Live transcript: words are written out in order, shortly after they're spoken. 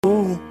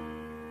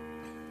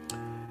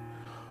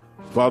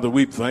Father,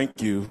 we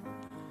thank you.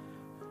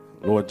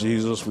 Lord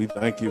Jesus, we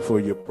thank you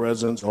for your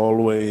presence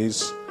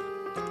always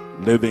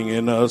living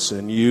in us.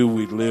 In you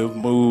we live,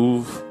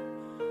 move,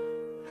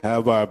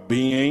 have our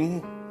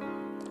being.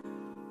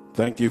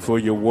 Thank you for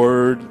your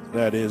word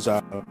that is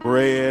our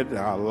bread,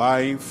 our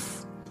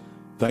life.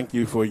 Thank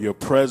you for your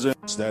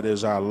presence that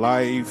is our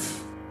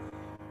life.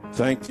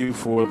 Thank you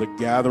for the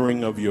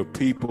gathering of your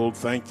people.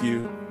 Thank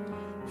you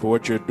for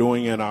what you're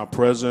doing in our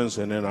presence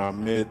and in our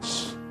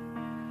midst.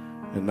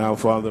 And now,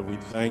 Father, we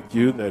thank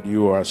you that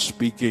you are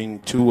speaking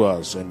to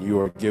us and you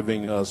are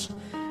giving us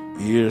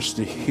ears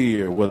to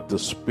hear what the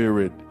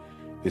Spirit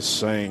is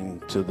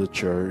saying to the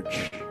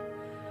church.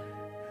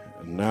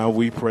 And now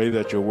we pray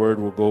that your word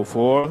will go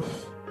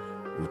forth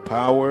with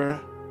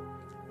power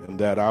and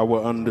that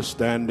our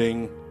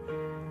understanding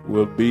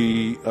will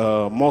be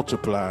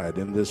multiplied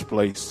in this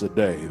place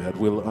today, that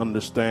we'll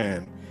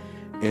understand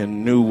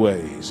in new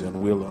ways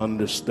and we'll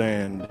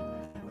understand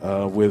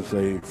with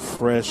a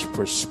fresh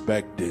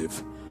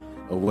perspective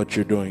of what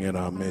you're doing in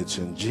our midst.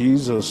 In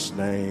Jesus'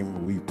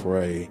 name we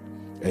pray.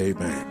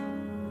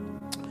 Amen.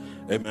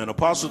 Amen.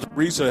 Apostle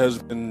Teresa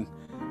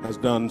has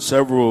done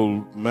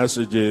several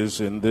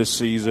messages in this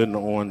season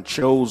on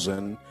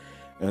chosen,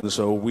 and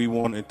so we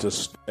wanted to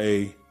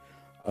stay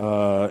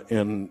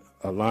in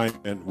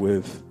alignment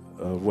with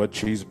what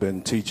she's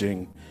been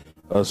teaching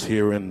us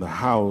here in the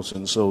house.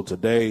 And so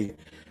today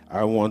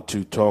I want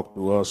to talk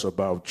to us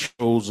about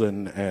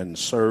chosen and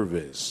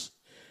service.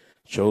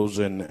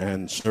 Chosen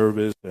and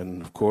service.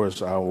 And of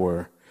course,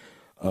 our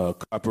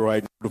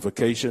copyright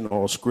notification,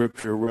 all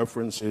scripture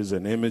references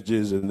and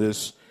images in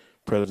this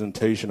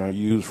presentation are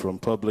used from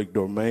public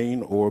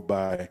domain or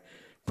by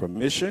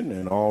permission,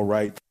 and all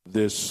rights to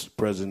this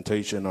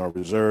presentation are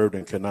reserved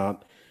and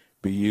cannot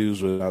be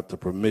used without the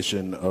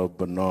permission of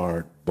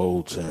Bernard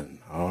Bolton.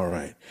 All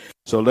right.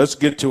 So let's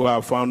get to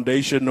our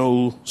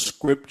foundational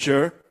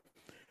scripture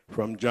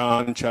from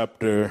John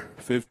chapter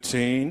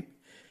 15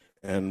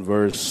 and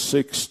verse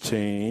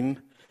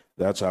 16.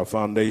 That's our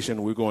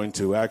foundation. We're going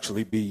to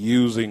actually be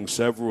using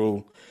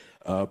several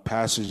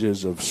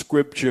passages of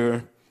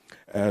scripture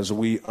as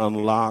we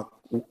unlock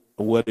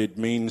what it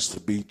means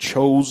to be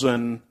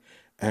chosen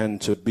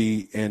and to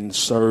be in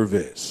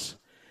service.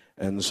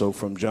 And so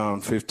from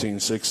John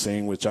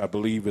 15:16, which I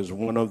believe is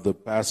one of the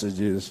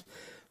passages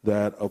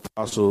that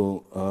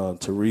Apostle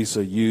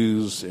Teresa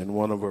used in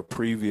one of her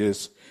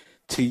previous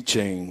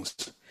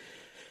teachings.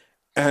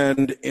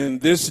 And in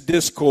this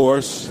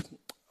discourse,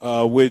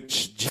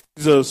 which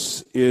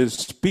Jesus is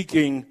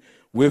speaking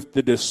with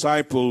the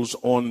disciples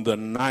on the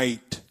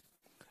night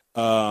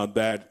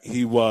that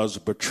he was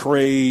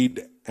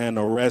betrayed and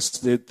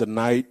arrested, the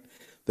night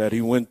that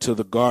he went to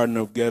the Garden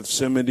of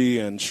Gethsemane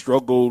and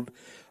struggled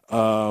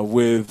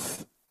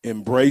with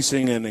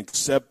embracing and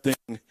accepting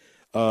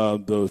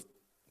the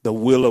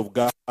will of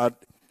God.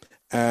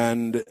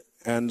 And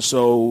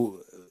so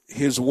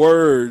his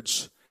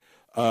words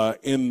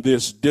in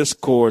this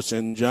discourse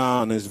in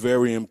John is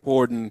very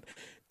important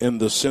in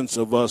the sense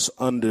of us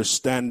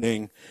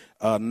understanding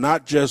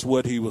not just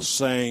what he was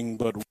saying,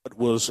 but what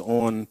was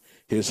on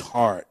his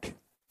heart.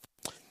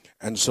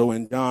 And so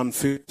in John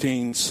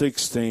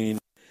 15:16,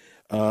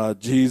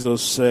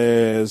 Jesus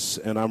says,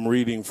 and I'm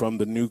reading from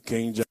the New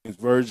King James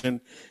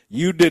Version,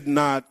 "You did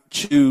not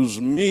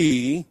choose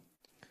me,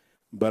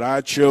 but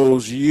I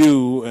chose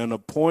you and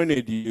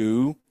appointed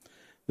you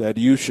that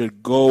you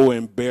should go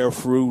and bear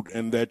fruit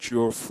and that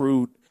your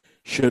fruit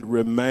should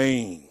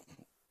remain,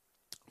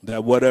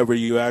 that whatever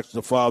you ask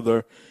the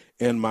Father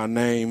in my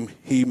name,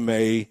 he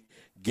may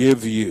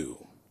give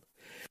you."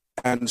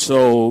 And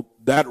so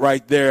that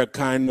right there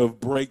kind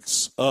of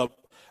breaks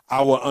up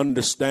our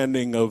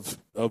understanding of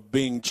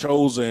being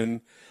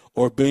chosen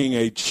or being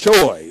a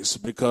choice,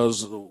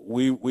 because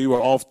we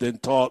were often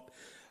taught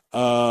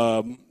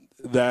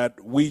that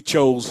we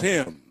chose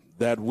him,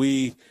 that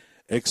we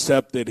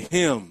accepted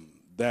him,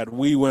 that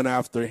we went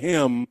after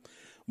him.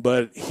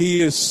 But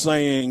he is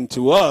saying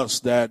to us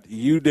that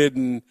you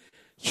didn't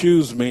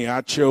choose me,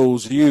 I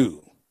chose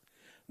you.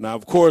 Now,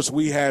 of course,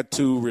 we had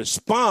to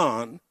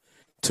respond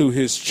to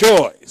his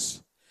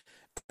choice,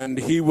 and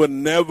he would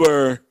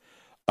never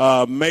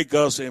make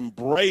us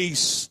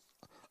embrace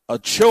a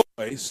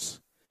choice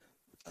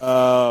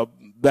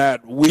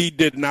that we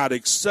did not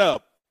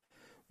accept,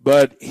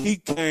 but he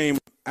came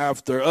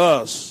after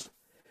us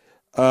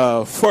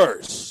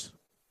first.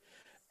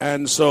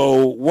 And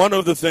so one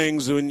of the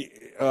things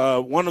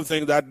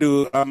I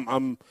do,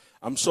 I'm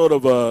sort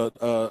of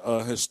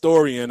a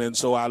historian, and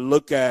so I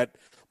look at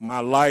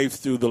my life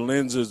through the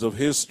lenses of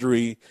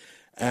history,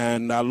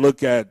 and I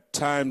look at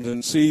times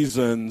and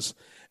seasons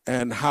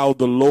and how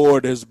the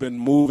Lord has been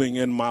moving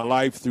in my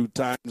life through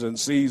times and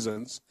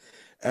seasons.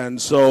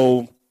 And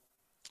so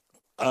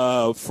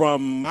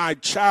from my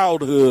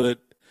childhood,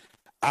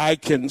 I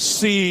can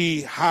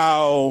see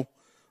how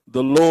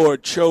the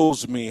Lord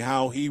chose me,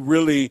 how he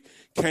really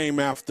came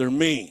after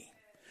me.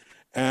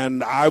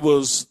 And I've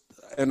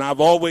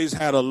always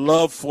had a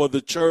love for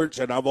the church,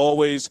 and I've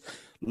always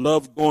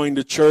loved going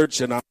to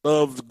church, and I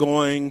loved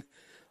going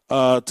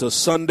to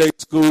Sunday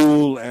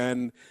school.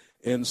 And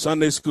in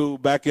Sunday school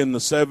back in the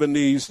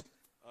 70s,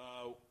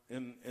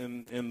 in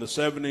the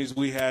 70s,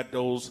 we had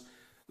those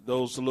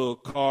little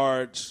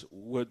cards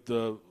with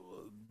the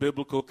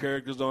biblical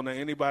characters on there.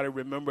 Anybody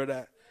remember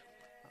that?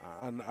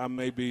 I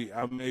may be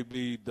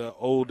the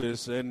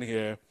oldest in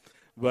here,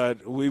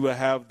 but we would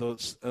have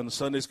those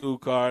Sunday school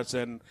cards,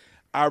 and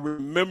I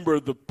remember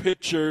the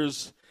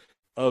pictures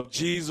of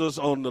Jesus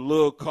on the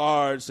little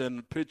cards, and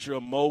the picture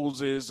of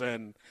Moses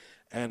and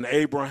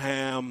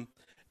Abraham,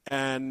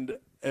 and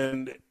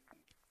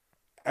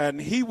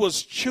he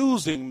was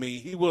choosing me.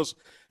 He was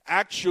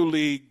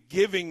actually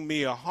giving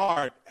me a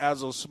heart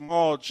as a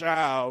small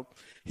child.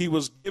 He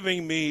was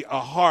giving me a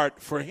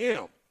heart for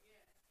him.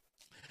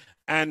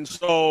 And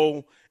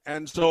so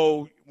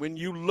when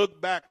you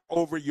look back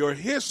over your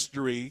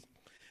history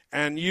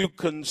and you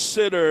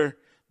consider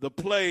the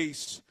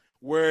place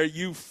where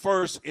you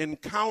first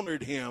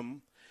encountered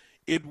him,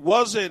 it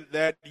wasn't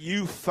that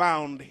you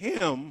found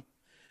him,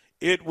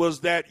 it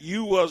was that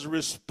you was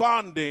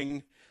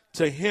responding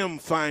to him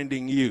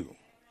finding you.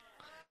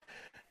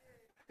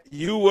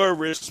 You were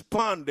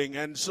responding,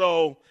 and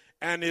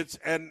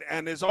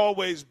it's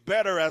always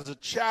better as a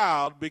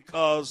child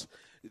because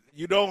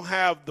you don't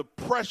have the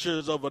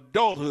pressures of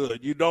adulthood.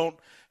 You don't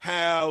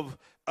have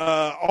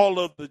all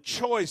of the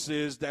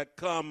choices that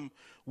come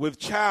with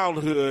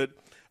childhood.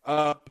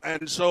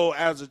 And so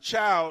as a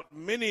child,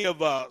 many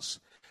of us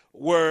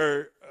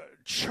were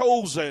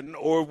chosen,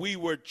 or we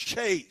were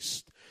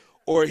chased,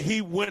 or he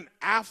went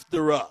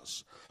after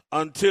us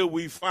until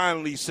we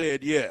finally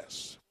said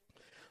yes.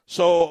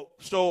 So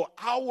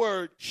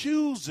our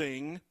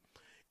choosing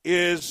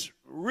is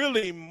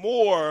really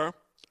more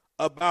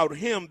about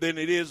him than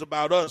it is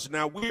about us.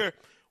 Now we're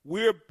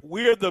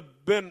the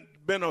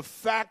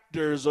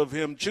benefactors of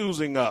him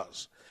choosing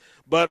us,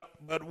 but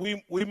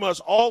we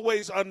must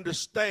always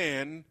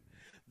understand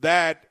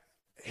that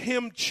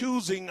him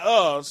choosing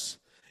us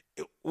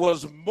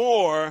was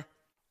more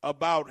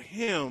about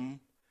him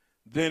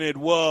than it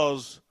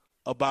was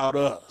about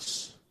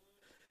us.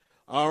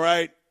 All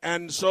right,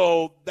 and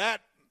so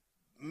that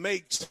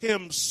makes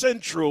him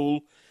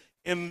central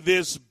in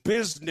this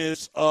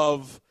business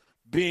of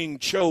being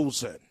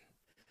chosen.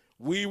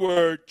 We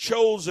were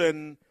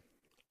chosen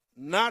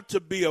not to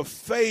be a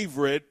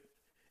favorite,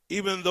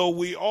 even though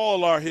we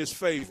all are his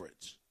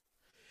favorites.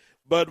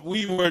 But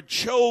we were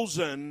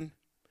chosen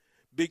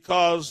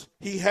because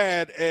he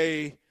had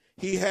a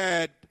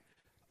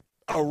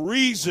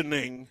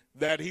reasoning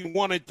that he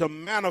wanted to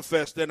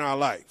manifest in our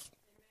life.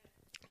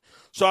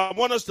 So I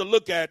want us to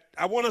look at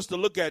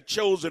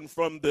chosen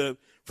from the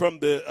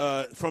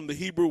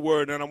Hebrew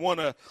word, and I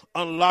want to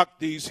unlock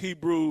these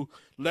Hebrew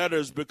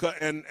letters because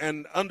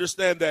and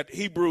understand that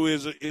Hebrew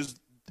is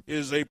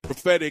a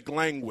prophetic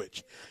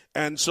language.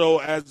 And so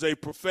as a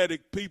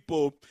prophetic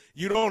people,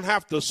 you don't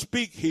have to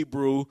speak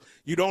Hebrew,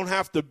 you don't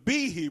have to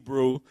be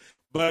Hebrew,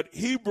 but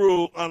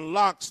Hebrew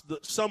unlocks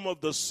some of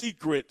the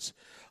secrets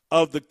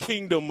of the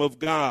kingdom of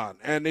God,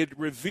 and it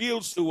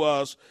reveals to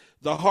us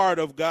the heart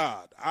of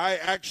God. I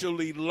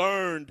actually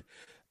learned,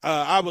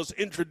 I was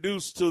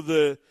introduced to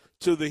the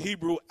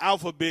Hebrew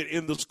alphabet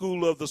in the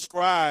School of the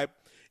Scribe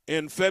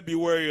in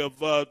February of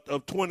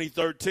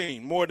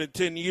 2013, more than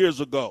 10 years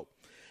ago.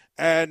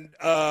 And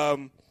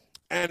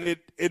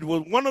it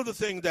was one of the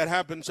things that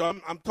happened. So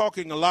I'm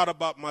talking a lot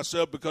about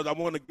myself because I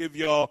want to give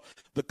y'all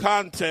the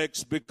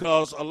context,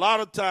 because a lot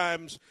of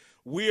times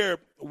we're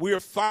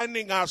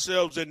finding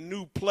ourselves in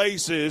new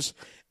places,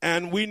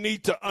 and we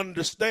need to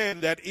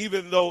understand that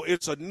even though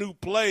it's a new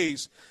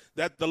place,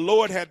 that the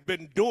Lord had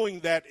been doing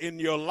that in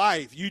your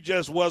life. You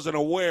just wasn't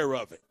aware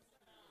of it.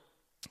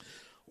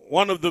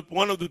 One of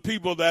the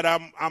people that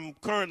I'm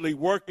currently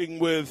working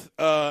with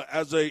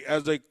as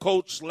a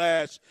coach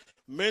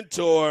 /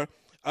 mentor,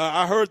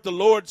 I heard the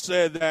Lord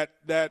say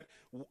that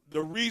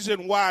the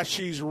reason why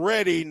she's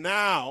ready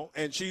now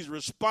and she's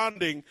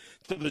responding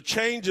to the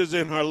changes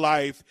in her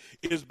life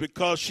is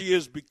because she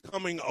is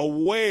becoming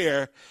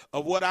aware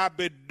of what I've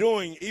been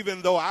doing,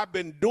 even though I've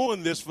been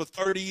doing this for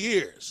 30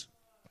 years.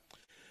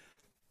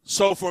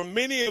 So for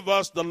many of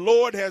us, the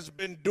Lord has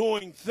been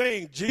doing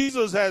things.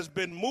 Jesus has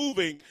been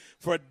moving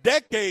for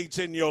decades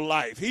in your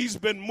life. He's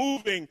been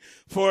moving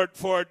for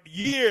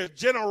years,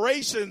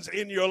 generations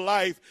in your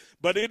life.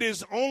 But it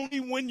is only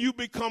when you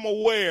become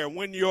aware,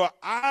 when your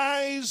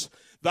eyes,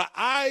 the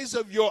eyes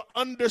of your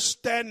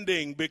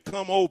understanding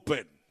become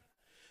open,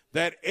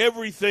 that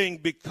everything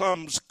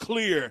becomes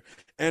clear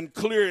and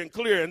clear and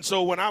clear. And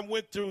so when I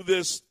went through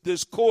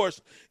this course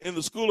in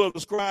the School of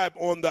the Scribe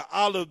on the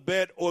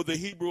alphabet or the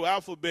Hebrew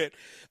alphabet,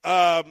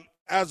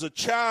 as a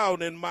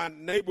child in my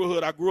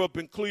neighborhood, I grew up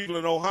in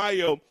Cleveland,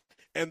 Ohio,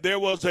 and there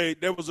was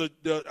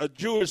a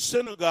Jewish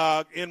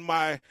synagogue in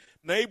my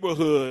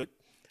neighborhood.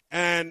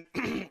 And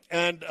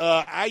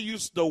I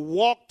used to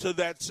walk to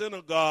that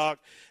synagogue,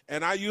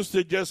 and I used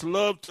to just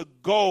love to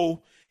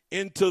go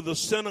into the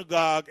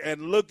synagogue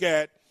and look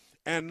at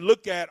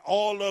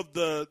all of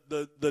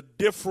the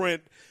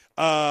different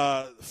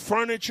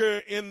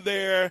furniture in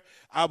there.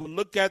 I would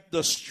look at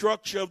the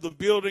structure of the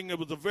building. It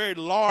was a very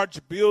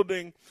large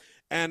building,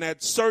 and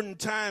at certain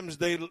times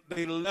they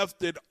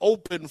left it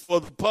open for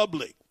the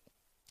public.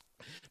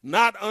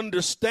 Not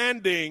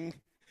understanding,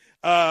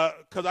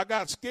 because I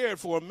got scared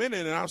for a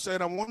minute, and I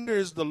said, I wonder,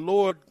 is the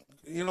Lord,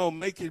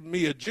 making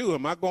me a Jew?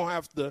 Am I going to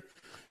have to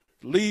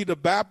leave the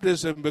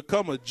Baptist and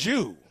become a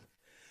Jew?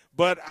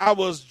 But I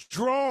was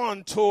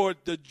drawn toward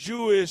the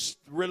Jewish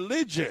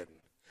religion.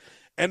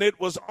 And it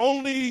was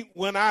only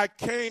when I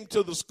came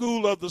to the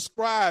school of the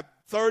scribe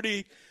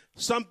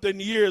 30-something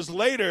years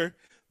later,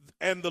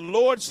 and the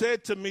Lord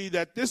said to me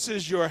that this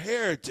is your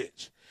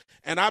heritage.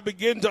 And I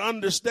began to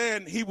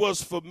understand he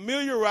was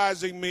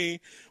familiarizing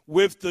me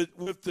with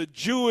the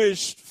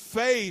Jewish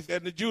faith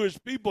and the Jewish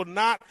people,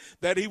 not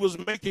that he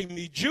was making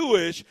me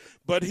Jewish,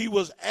 but he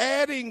was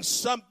adding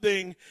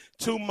something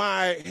to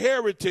my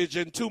heritage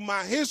and to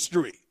my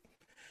history.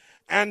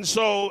 And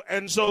so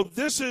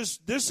this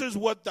is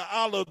what the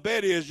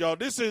alphabet is, y'all.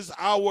 This is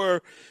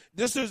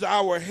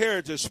our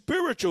heritage,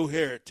 spiritual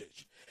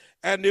heritage.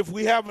 And if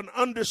we have an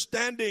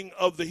understanding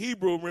of the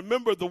Hebrew,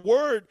 remember the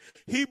word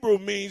Hebrew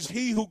means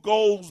he who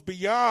goes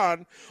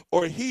beyond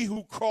or he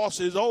who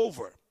crosses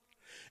over.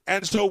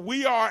 And so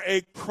we are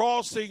a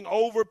crossing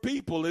over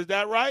people. Is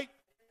that right?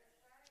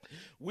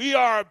 We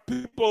are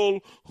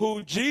people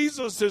who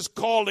Jesus is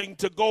calling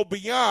to go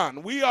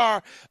beyond. We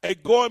are a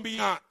going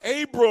beyond.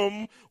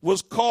 Abram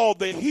was called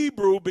the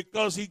Hebrew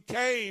because he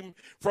came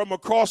from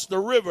across the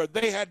river.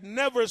 They had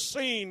never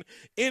seen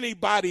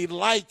anybody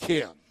like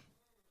him.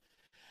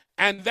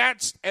 And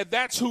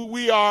that's who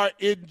we are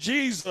in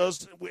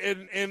Jesus.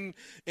 In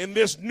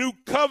this new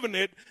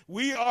covenant,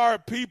 we are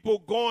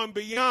people going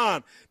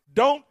beyond.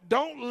 Don't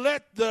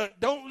let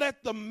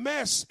the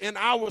mess in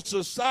our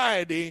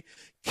society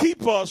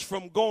keep us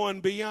from going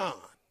beyond.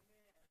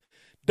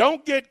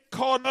 Don't get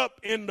caught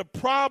up in the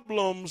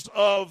problems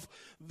of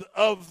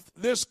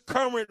this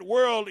current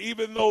world,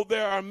 even though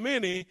there are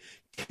many.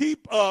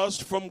 Keep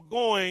us from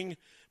going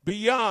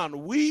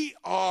beyond. We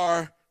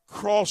are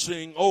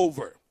crossing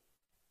over.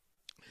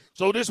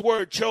 So this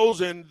word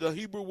chosen, the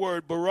Hebrew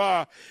word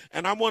bara,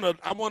 and I want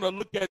to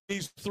look at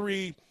these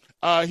three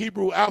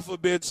Hebrew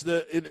alphabets.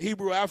 The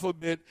Hebrew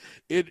alphabet,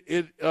 it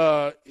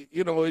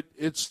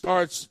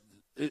starts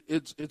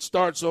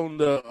on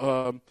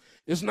the.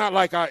 It's not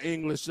like our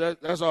English.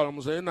 That's all I'm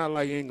gonna say. It's not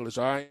like English,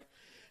 all right.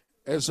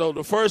 And so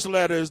the first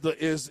letter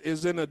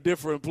is in a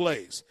different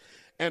place,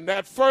 and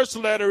that first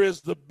letter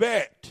is the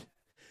bet,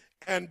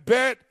 and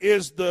bet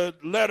is the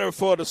letter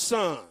for the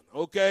sun.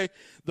 Okay,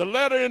 the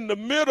letter in the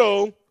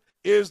middle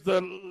is the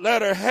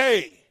letter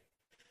Hey.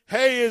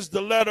 Hey is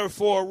the letter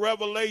for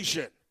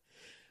revelation.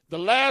 The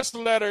last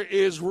letter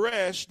is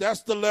Resh.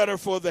 That's the letter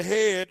for the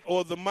head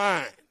or the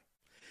mind.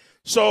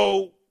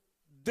 So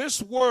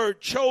this word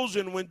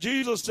chosen, when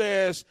Jesus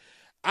says,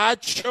 I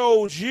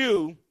chose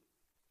you,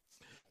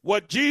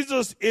 what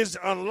Jesus is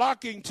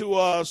unlocking to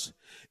us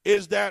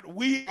is that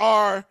we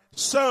are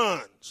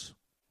sons.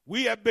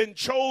 We have been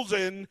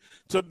chosen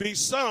to be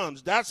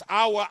sons. That's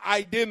our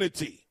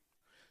identity.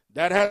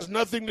 That has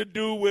nothing to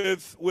do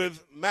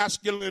with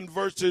masculine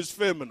versus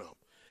feminine.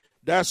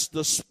 That's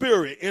the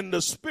spirit. In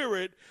the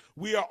spirit,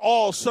 we are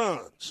all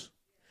sons.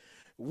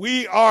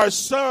 We are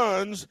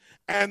sons,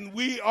 and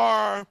we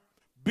are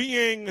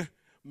being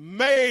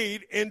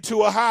made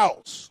into a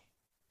house.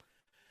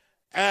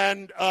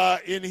 And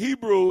in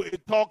Hebrew,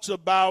 it talks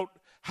about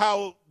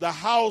how the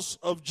house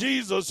of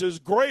Jesus is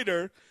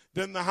greater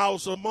than the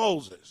house of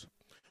Moses.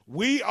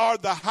 We are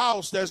the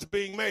house that's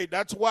being made.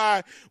 That's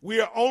why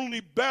we are only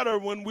better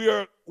when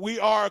we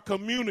are a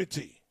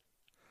community.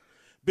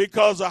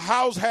 Because a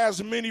house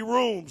has many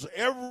rooms.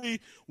 Every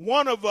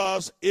one of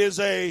us is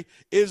a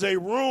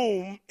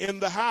room in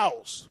the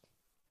house.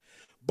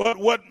 But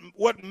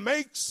what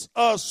makes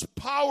us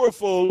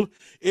powerful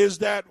is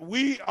that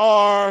we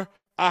are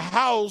a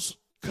house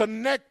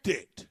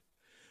connected.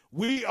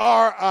 We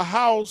are a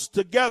house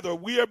together.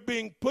 We are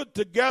being put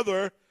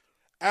together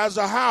as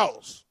a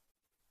house.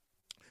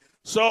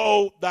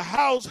 So the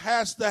house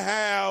has to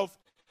have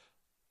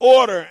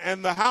order,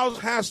 and the house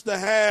has to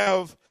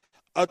have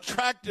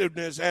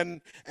attractiveness.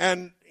 And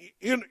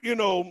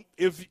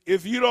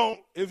if you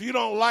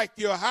don't like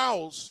your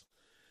house,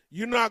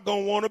 you're not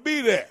going to want to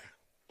be there.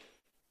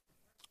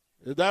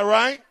 Is that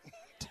right?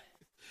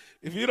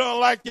 If you don't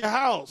like your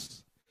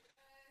house,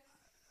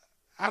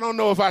 I don't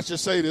know if I should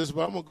say this,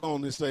 but I'm going to go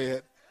on and say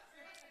it.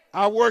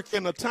 I work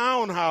in a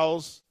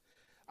townhouse.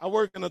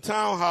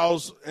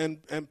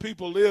 And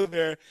people live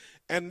there.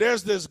 And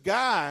there's this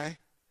guy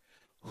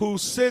who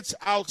sits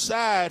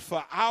outside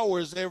for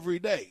hours every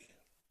day.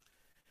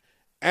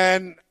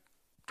 And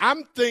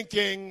I'm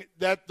thinking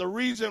that the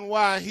reason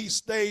why he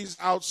stays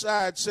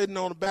outside sitting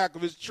on the back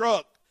of his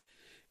truck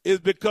is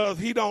because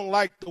he don't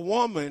like the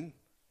woman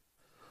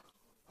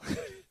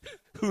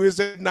who is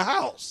in the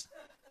house.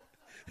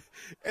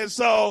 And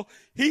so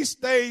he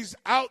stays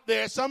out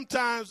there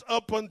sometimes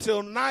up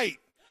until night.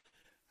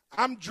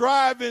 I'm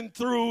driving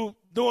through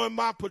doing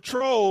my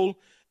patrol,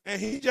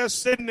 And he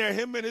just sitting there.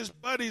 Him and his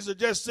buddies are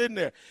just sitting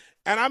there.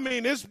 And I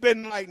mean, it's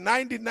been like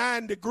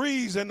 99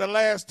 degrees in the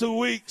last 2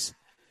 weeks.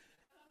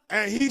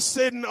 And he's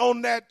sitting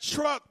on that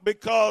truck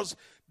because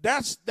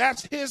that's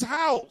his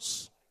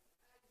house.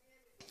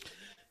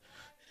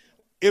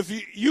 If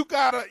you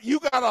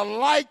gotta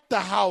like the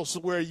house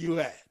where you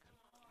at.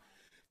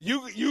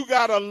 You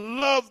gotta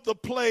love the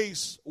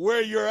place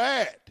where you're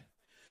at.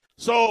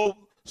 So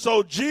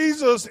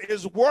Jesus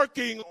is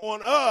working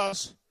on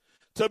us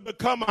to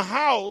become a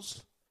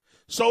house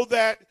so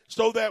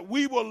that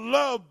we will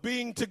love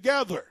being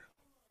together.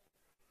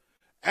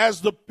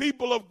 As the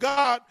people of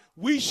God,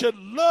 we should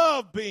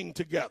love being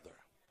together.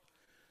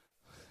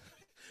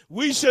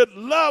 We should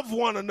love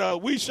one another.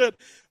 We should,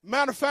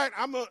 matter of fact,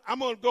 I'm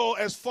going to go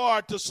as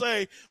far to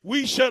say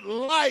we should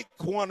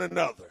like one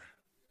another.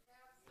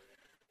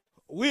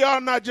 We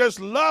ought not just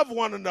love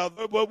one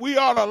another, but we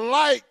ought to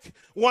like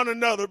one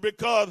another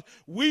because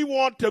we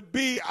want to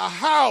be a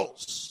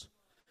house.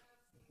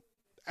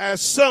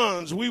 As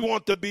sons, we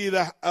want to be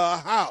the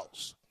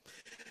house.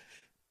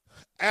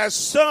 As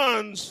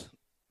sons,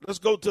 let's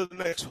go to the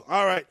next one.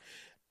 All right.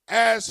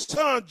 As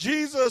son,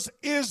 Jesus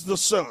is the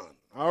Son.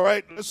 All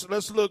right.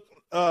 Let's look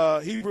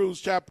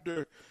Hebrews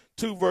chapter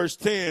 2, verse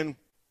 10.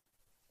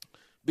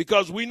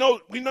 Because we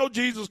know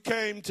Jesus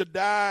came to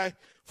die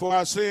for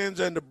our sins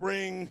and to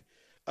bring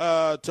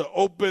to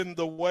open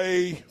the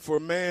way for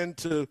man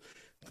to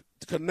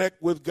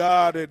connect with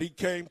God, and he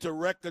came to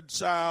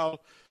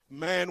reconcile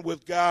man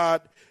with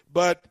God.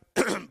 But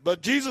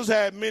Jesus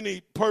had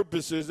many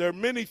purposes. There are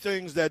many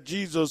things that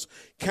Jesus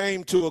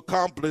came to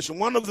accomplish. And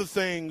one of the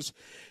things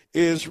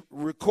is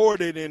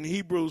recorded in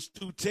Hebrews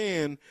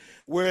 2:10,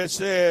 where it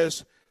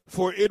says,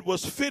 "For it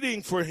was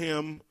fitting for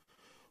him,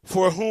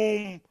 for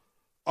whom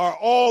are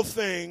all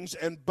things,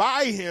 and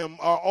by him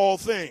are all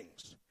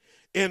things,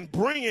 in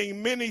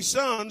bringing many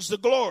sons to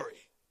glory."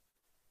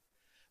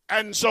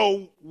 And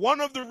so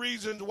one of the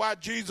reasons why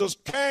Jesus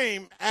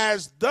came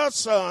as the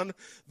Son,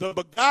 the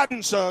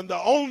begotten Son,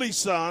 the only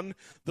Son,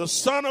 the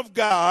Son of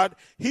God,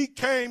 he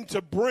came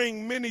to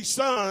bring many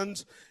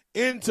sons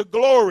into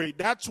glory.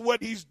 That's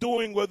what he's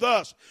doing with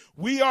us.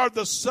 We are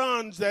the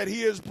sons that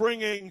he is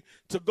bringing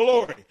to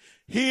glory.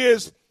 He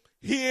is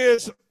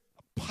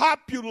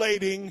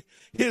populating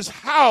his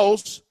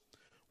house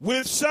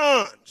with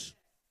sons.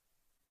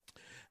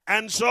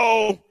 And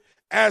so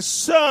as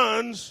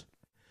sons,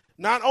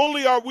 not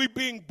only are we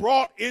being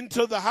brought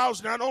into the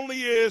house, not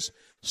only is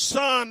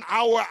son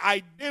our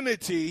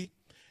identity,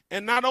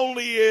 and not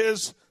only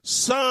is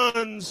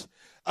sons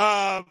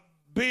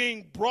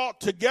being brought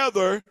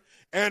together,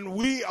 and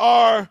we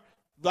are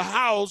the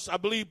house. I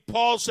believe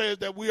Paul says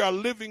that we are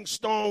living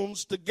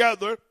stones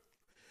together.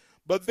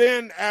 But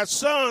then as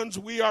sons,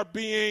 we are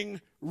being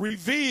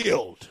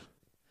revealed.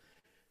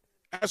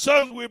 As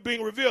sons, we're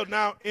being revealed.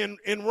 Now, in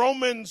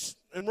Romans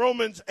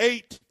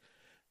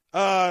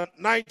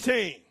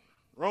 8:19.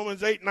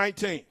 Romans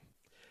 8:19.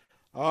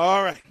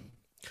 All right.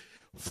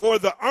 For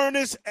the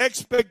earnest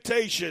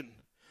expectation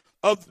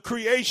of the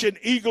creation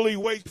eagerly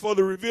waits for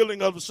the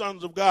revealing of the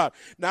sons of God.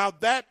 Now,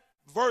 that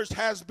verse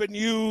has been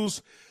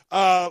used,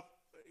 in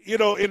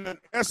an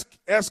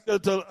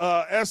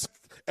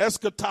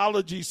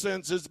eschatology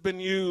sense. It's been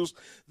used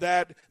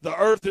that the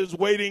earth is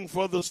waiting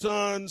for the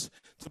sons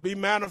to be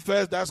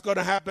manifest. That's going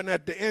to happen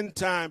at the end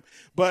time.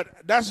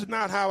 But that's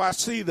not how I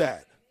see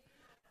that.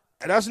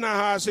 That's not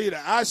how I see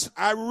that.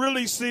 I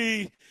really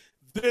see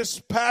this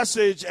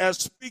passage as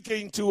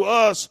speaking to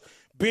us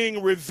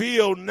being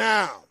revealed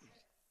now.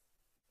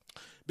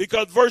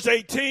 Because verse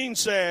 18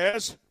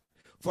 says,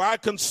 "For I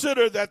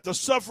consider that the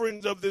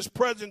sufferings of this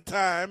present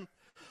time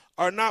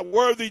are not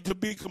worthy to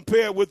be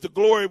compared with the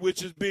glory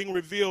which is being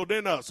revealed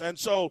in us." And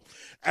so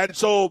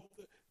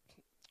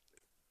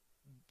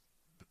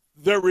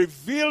the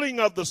revealing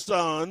of the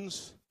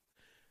sons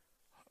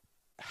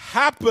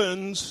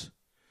happens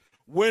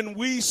when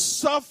we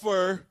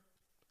suffer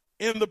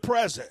in the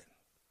present.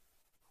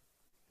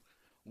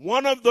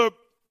 One of the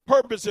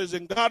purposes,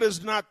 and God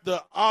is not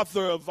the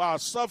author of our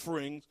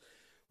sufferings,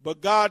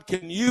 but God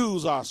can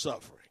use our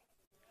suffering.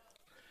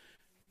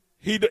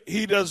 He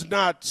does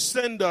not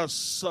send us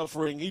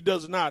suffering. He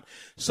does not.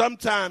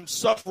 Sometimes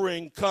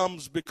suffering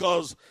comes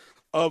because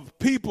of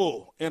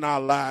people in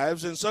our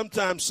lives, and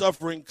sometimes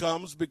suffering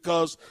comes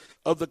because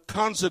of the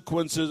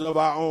consequences of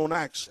our own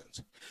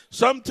actions.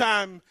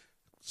 Sometimes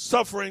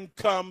suffering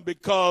comes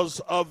because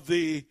of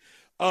the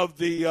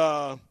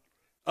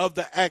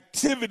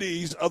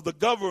activities of the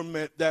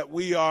government that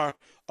we are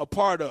a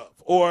part of,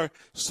 or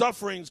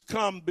sufferings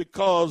come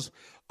because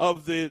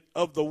of the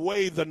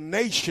way the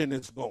nation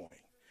is going.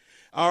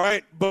 All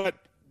right, but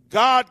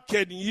God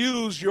can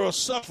use your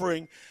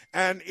suffering,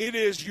 and it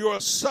is your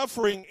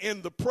suffering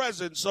in the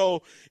present.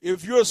 So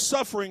if you're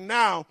suffering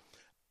now,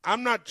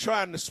 I'm not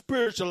trying to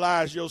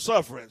spiritualize your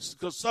sufferings,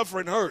 because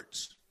suffering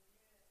hurts.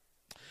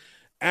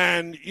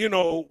 And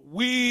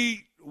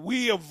we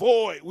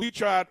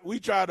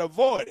try to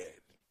avoid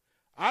it.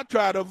 I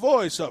try to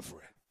avoid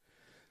suffering.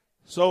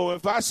 So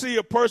if I see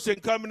a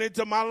person coming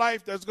into my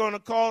life that's going to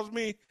cause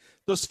me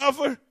to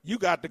suffer, you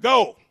got to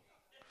go.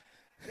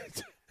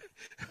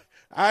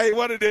 I ain't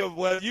one of them.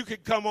 Well, you can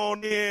come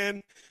on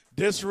in,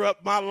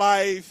 disrupt my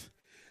life,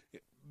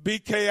 be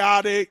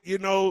chaotic,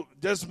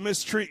 just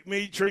mistreat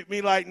me, treat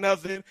me like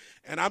nothing,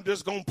 and I'm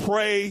just going to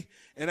pray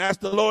and ask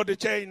the Lord to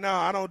change. No,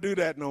 I don't do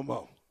that no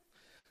more.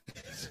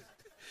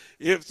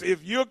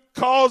 If you're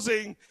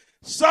causing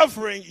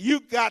suffering, you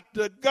got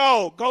to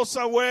go. Go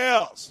somewhere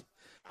else.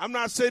 I'm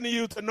not sending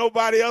you to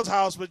nobody else's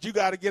house, but you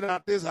got to get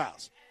out this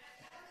house.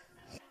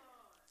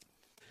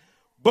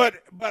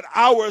 But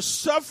our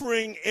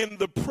suffering in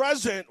the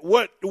present,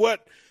 what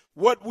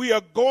we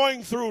are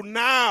going through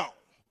now,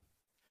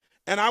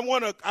 and I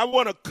want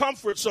to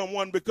comfort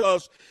someone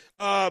because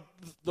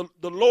the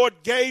Lord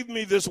gave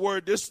me this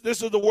word. This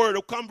is the word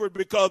of comfort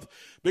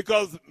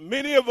because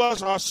many of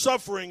us are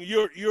suffering.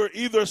 You're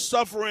either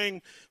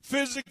suffering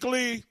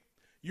physically,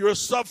 you're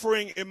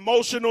suffering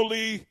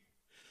emotionally.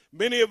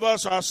 Many of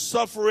us are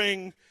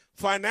suffering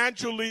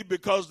financially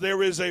because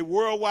there is a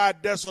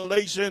worldwide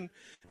desolation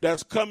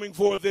that's coming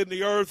forth in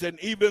the earth. And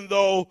even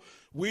though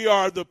we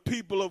are the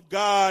people of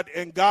God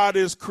and God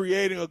is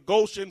creating a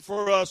Goshen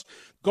for us,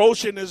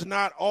 Goshen is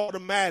not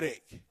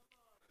automatic.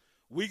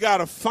 We got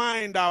to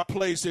find our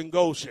place in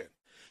Goshen.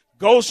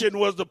 Goshen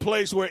was the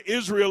place where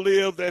Israel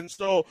lived, and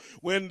so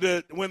when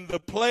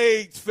the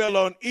plagues fell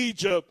on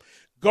Egypt,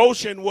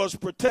 Goshen was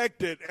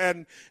protected.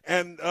 And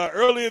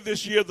earlier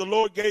this year, the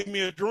Lord gave me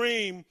a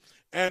dream,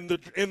 and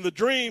in the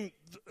dream,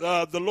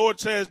 the Lord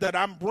says that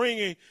I'm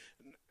bringing.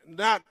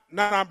 Not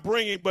I'm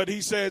bringing, but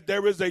he said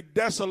there is a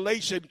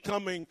desolation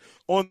coming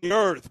on the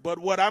earth. But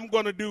what I'm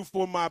going to do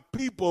for my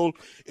people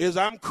is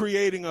I'm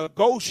creating a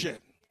Goshen.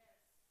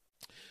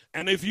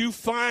 And if you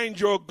find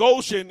your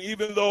Goshen,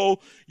 even though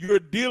you're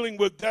dealing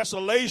with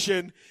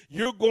desolation,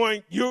 you're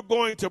going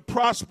to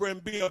prosper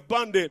and be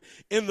abundant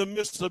in the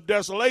midst of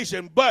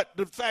desolation. But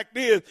the fact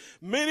is,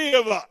 many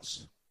of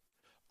us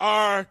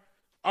are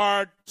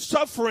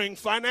suffering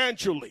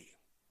financially.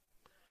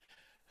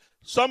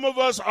 Some of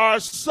us are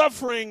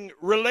suffering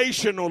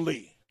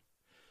relationally.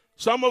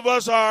 Some of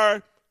us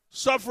are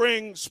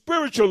suffering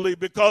spiritually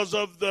because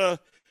of the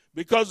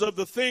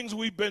things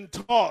we've been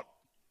taught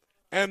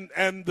and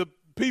the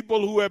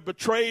people who have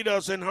betrayed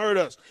us and hurt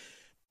us.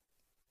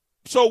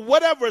 So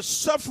whatever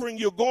suffering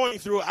you're going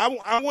through,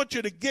 I want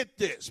you to get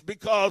this,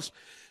 because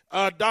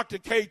Dr.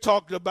 K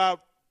talked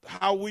about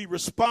how we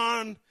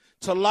respond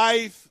to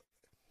life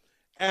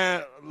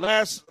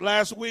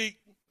last week.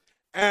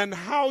 And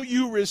how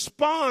you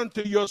respond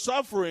to your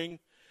suffering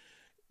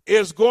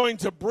is going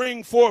to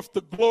bring forth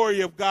the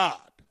glory of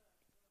God.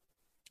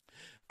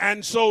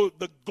 And so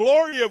the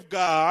glory of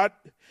God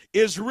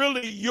is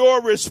really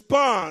your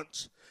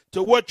response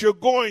to what you're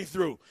going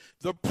through.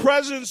 The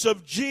presence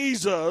of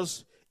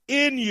Jesus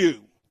in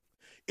you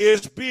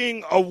is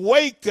being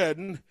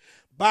awakened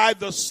by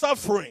the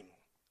suffering.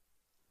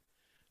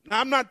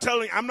 Now, I'm not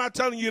telling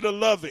you to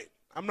love it.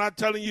 I'm not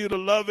telling you to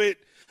love it.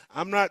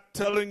 I'm not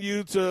telling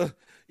you to,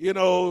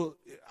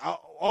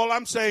 all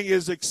I'm saying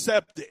is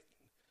accept it.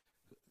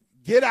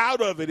 Get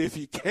out of it if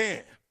you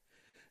can.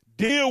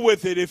 Deal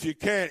with it if you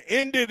can.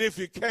 End it if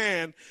you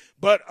can.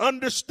 But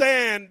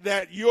understand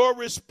that your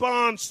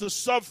response to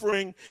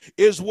suffering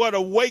is what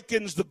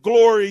awakens the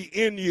glory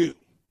in you.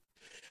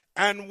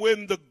 And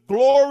when the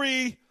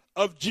glory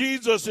of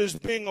Jesus is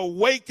being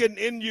awakened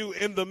in you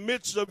in the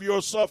midst of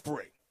your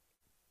suffering.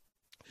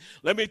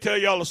 Let me tell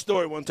y'all a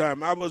story one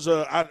time. I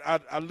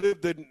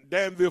lived in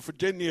Danville,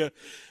 Virginia,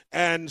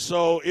 and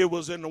so it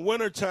was in the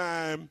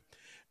wintertime,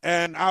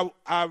 and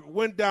I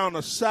went down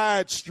a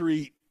side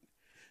street,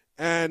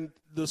 and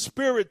the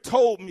Spirit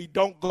told me,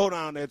 don't go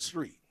down that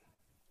street.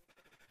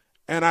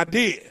 And I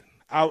did.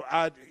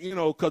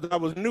 Because I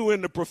was new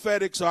in the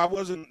prophetic, so I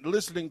wasn't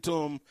listening to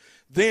him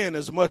then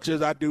as much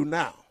as I do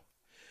now.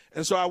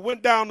 And so I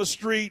went down the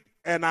street,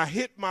 and I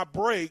hit my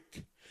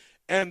brake,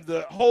 and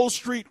the whole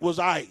street was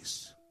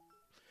ice.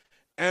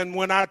 And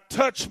when I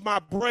touched my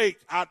brake,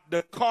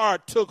 the car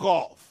took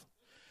off.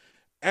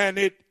 And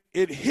it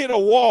hit a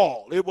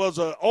wall. It was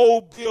an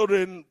old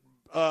building,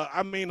 a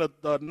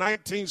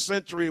 19th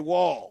century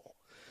wall.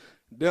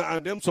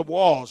 Them some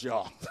walls,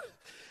 y'all.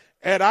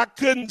 And I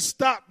couldn't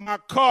stop my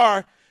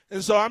car,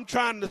 and so I'm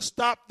trying to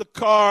stop the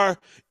car.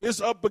 It's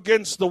up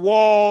against the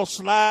wall,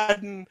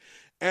 sliding,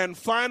 and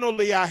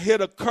finally I hit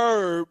a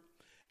curb,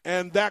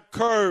 and that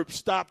curb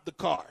stopped the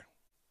car.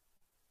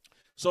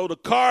 So the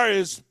car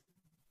is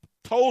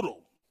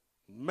total,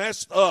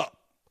 messed up,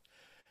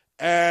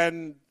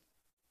 and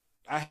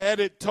I had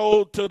it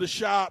towed to the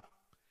shop,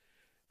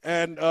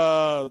 and,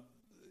 the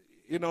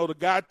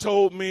guy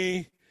told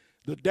me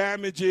the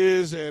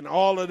damages and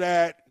all of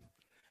that,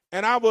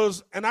 and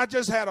I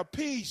just had a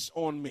peace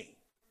on me.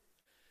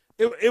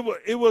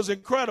 It was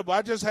incredible.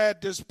 I just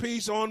had this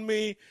peace on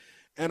me,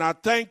 and I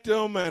thanked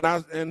him,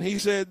 and he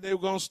said they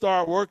were going to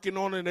start working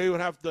on it. They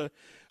would have to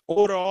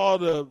order all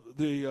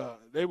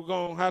they were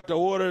going to have to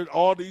order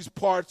all these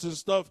parts and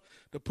stuff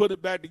to put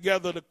it back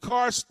together. The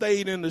car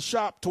stayed in the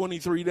shop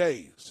 23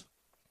 days.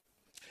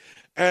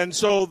 And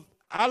so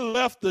I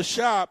left the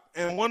shop,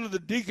 and one of the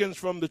deacons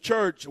from the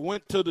church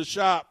went to the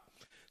shop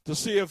to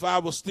see if I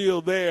was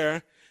still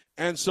there.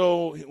 And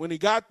so when he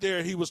got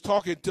there, he was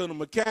talking to the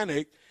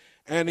mechanic,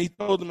 and he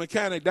told the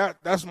mechanic,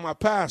 that's my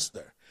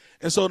pastor.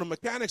 And so the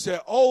mechanic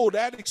said, oh,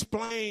 that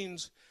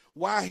explains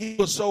why he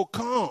was so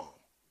calm.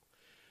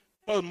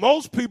 Because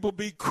most people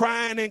be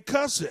crying and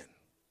cussing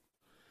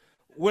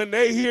when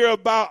they hear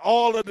about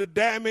all of the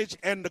damage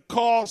and the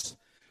cost.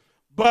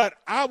 But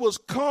I was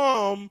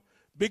calm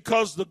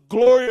because the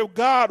glory of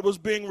God was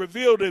being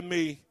revealed in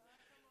me.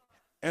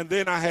 And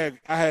then I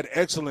had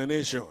excellent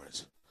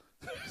insurance.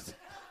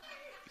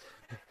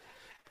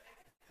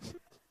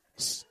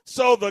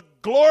 So the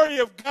glory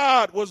of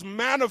God was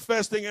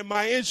manifesting in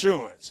my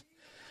insurance.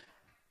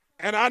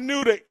 And I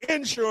knew the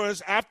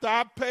insurance, after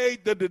I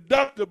paid the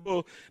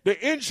deductible,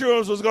 the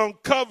insurance was going to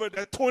cover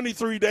that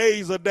 23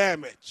 days of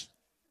damage.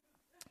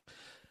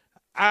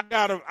 I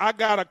got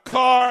a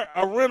car,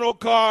 a rental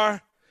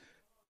car,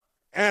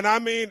 and I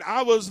mean,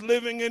 I was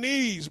living in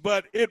ease.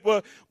 But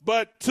to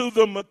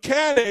the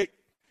mechanic,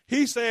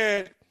 he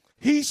said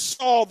he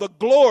saw the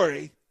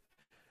glory,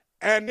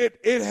 and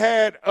it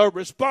had a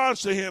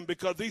response to him,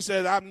 because he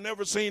said, I've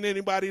never seen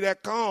anybody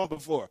that calm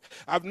before.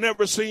 I've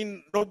never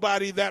seen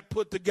nobody that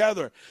put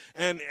together.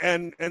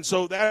 And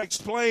so that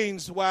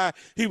explains why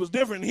he was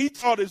different. He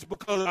thought it's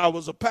because I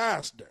was a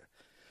pastor,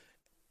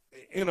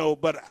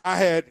 but I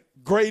had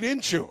great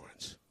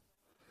insurance.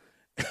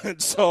 And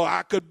so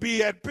I could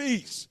be at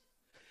peace,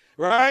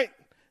 right?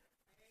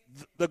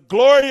 The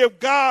glory of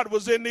God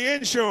was in the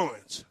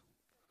insurance.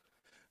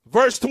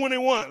 Verse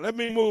 21, let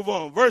me move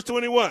on. Verse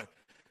 21.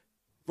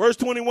 Verse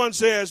 21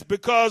 says,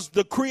 because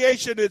the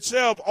creation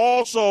itself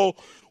also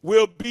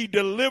will be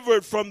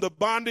delivered from the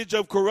bondage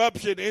of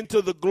corruption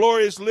into the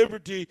glorious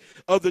liberty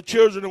of the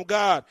children of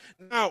God.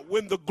 Now,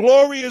 when the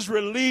glory is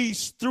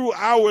released through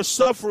our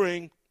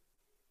suffering,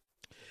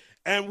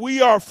 and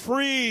we are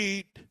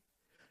freed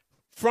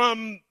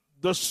from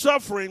the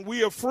suffering,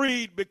 we are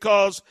freed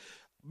because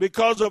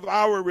of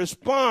our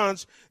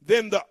response,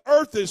 then the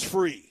earth is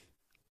free.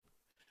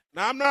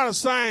 Now, I'm not a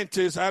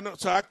scientist,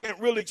 so I can't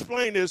really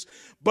explain this,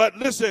 but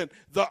listen,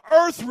 the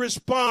earth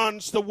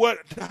responds to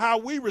how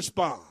we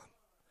respond,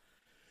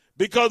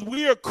 because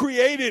we are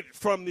created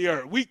from the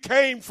earth. We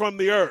came from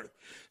the earth.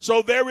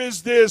 So there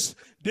is this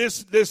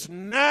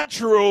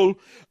natural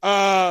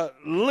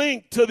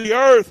link to the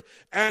earth,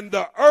 and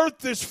the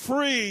earth is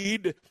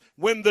freed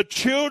when the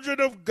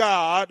children of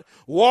God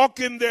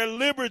walk in their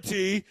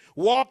liberty,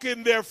 walk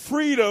in their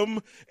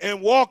freedom, and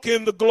walk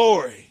in the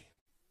glory.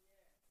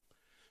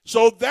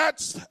 So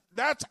that's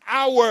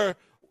our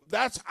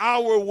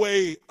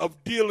way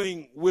of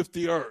dealing with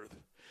the earth,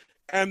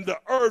 and the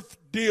earth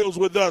deals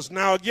with us.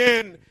 Now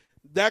again,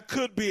 that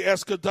could be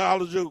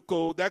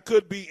eschatological, that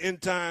could be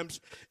end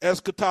times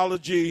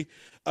eschatology,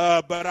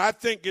 but I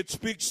think it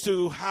speaks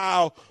to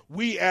how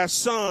we as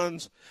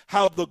sons,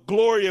 how the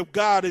glory of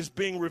God is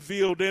being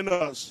revealed in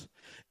us,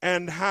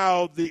 and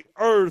how the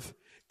earth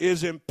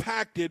is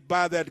impacted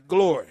by that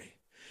glory.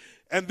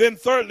 And then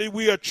thirdly,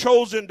 we are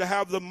chosen to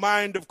have the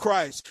mind of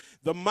Christ.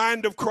 The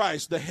mind of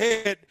Christ, the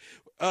head.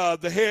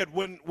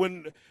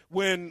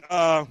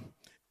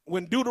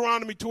 When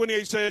Deuteronomy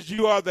 28 says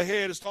you are the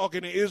head, it's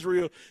talking to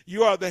Israel,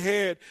 you are the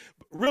head.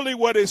 Really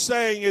what it's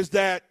saying is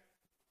that,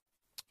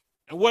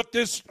 and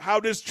how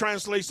this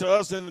translates to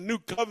us in the new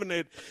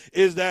covenant,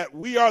 is that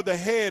we are the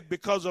head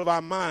because of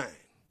our mind.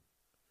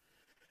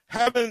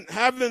 Having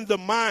the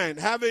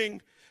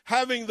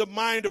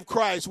mind of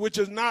Christ, which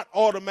is not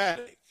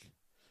automatic.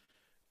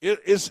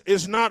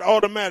 It's not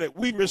automatic.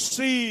 We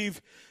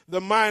receive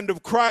the mind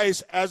of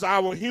Christ as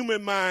our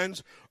human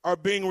minds are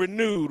being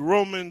renewed.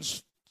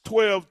 Romans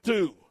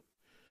 12:2.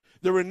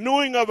 The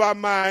renewing of our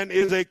mind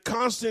is a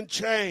constant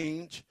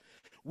change,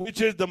 which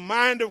is the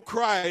mind of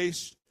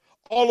Christ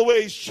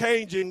always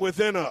changing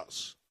within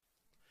us.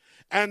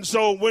 And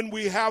so when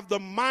we have the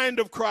mind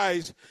of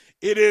Christ,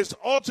 it is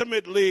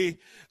ultimately,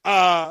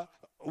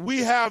 we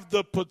have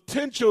the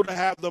potential to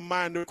have the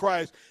mind of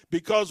Christ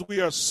because we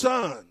are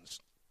sons.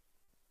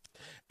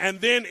 And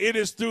then it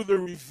is through the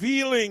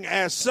revealing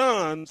as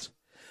sons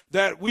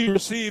that we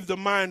receive the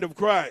mind of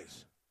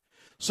Christ.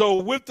 So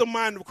with the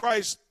mind of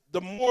Christ, the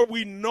more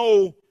we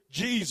know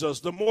Jesus,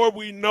 and the more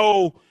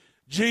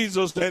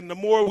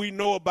we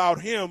know about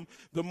him,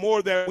 the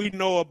more that we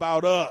know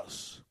about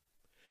us.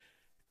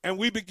 And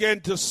we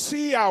begin to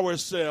see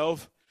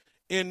ourselves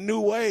in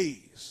new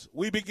ways.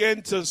 We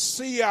begin to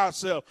see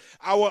ourselves.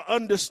 Our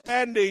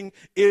understanding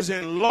is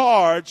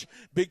enlarged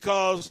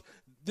because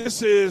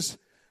this is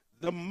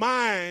the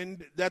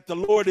mind that the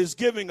Lord is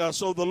giving us.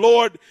 So the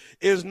Lord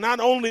is not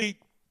only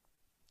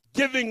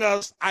giving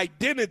us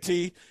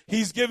identity,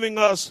 he's giving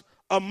us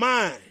a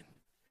mind.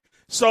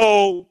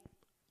 So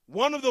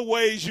one of the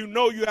ways you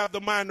know you have the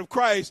mind of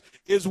Christ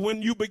is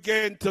when you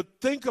begin to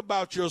think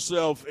about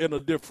yourself in a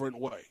different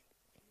way.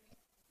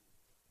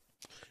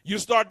 You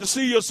start to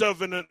see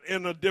yourself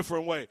in a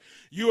different way.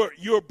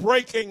 You're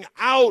breaking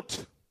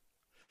out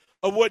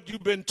of what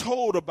you've been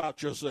told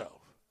about yourself.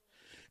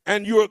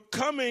 And you're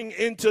coming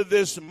into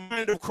this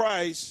mind of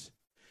Christ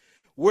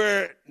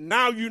where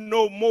now you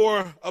know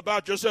more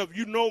about yourself.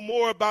 You know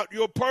more about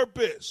your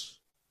purpose,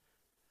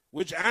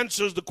 which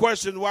answers the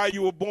question why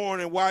you were born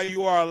and why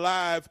you are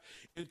alive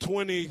in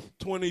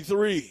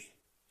 2023.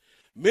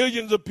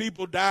 Millions of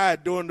people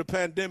died during the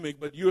pandemic,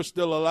 but you're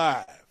still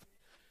alive.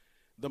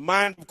 The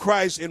mind of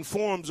Christ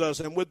informs us,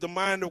 and with the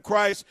mind of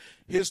Christ,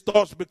 his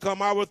thoughts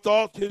become our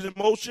thoughts, his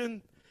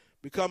emotion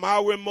become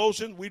our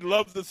emotions. We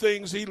love the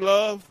things he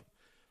loves.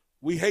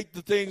 We hate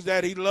the things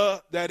that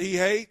he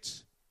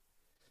hates.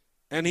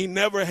 And he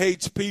never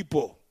hates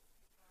people.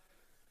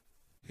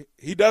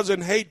 He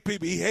doesn't hate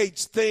people. He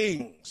hates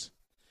things.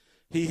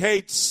 He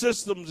hates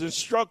systems and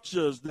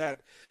structures that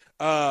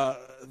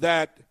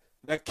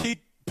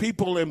keep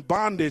people in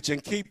bondage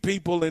and keep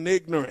people in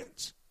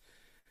ignorance.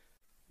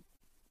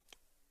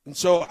 And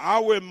so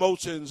our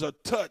emotions are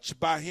touched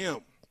by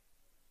him.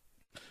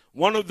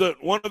 One of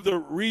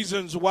the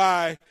reasons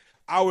why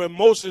our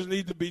emotions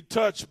need to be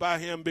touched by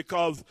him,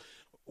 because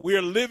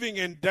we're living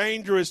in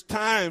dangerous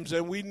times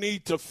and we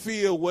need to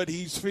feel what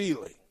he's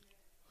feeling.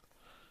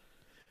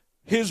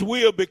 His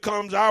will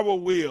becomes our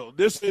will.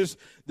 This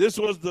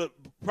was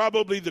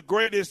probably the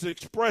greatest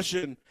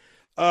expression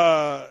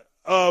of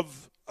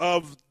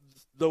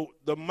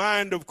the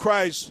mind of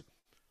Christ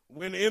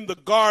when in the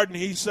garden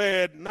he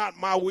said, "Not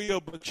my will,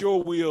 but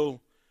your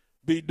will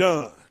be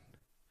done."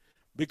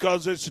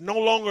 Because it's no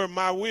longer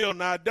my will.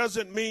 Now, it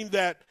doesn't mean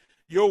that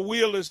your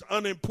will is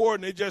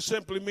unimportant. It just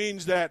simply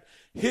means that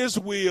his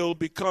will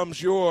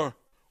becomes your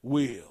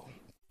will.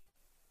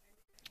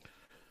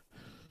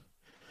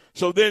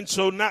 So then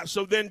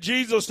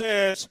Jesus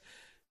says,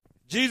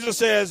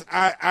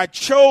 I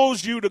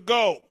chose you to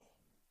go.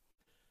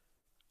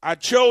 I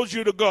chose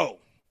you to go.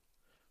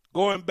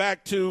 Going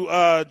back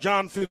to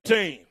John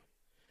 15.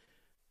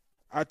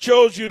 I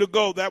chose you to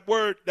go. That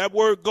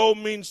word go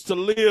means to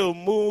live,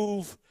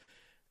 move,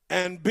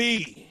 and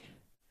be.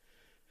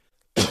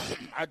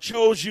 I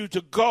chose you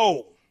to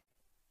go.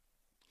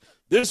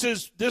 This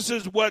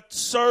is what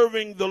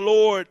serving the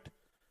Lord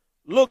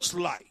looks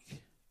like.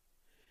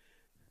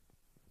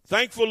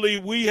 Thankfully,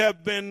 we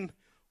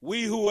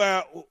who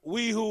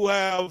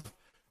have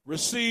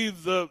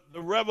received the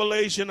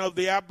revelation of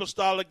the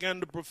apostolic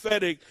and the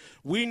prophetic,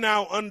 we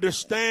now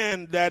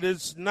understand that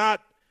it's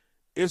not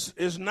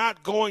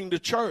going to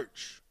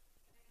church.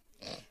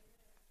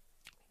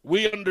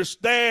 We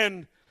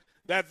understand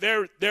that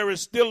there is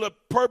still a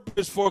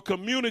purpose for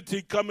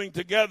community coming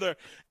together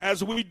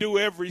as we do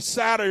every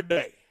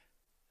Saturday.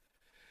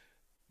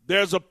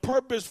 There's a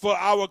purpose for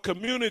our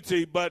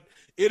community, but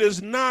it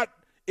is not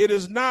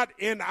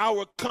in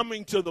our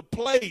coming to the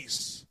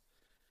place,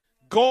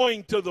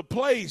 going to the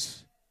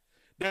place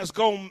that's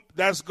going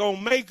to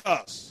make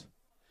us.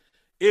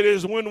 It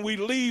is when we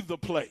leave the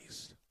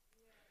place.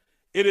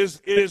 It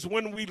is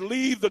when we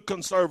leave the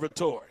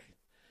conservatory.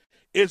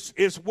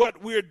 It's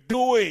what we're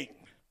doing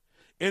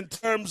in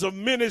terms of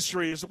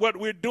ministry. It's what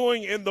we're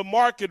doing in the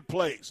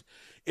marketplace.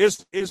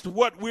 It's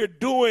what we're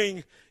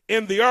doing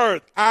in the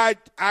earth. I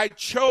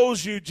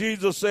chose you,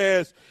 Jesus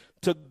says,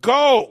 to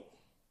go.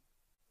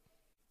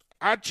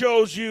 I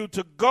chose you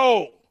to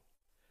go.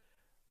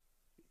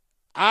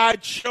 I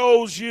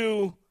chose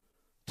you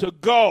to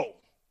go.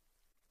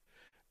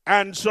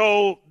 And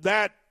so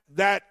that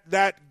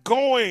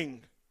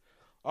going,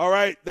 all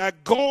right,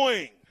 that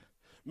going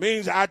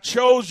means I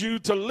chose you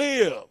to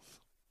live.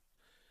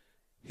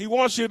 He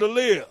wants you to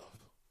live.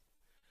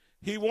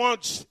 He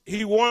wants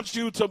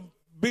you to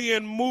be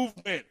in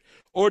movement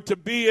or to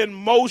be in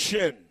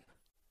motion.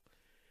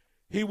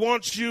 He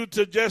wants you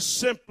to just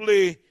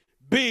simply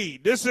be.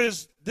 This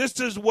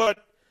is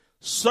what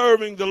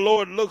serving the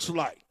Lord looks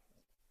like.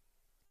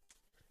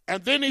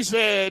 And then he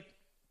said,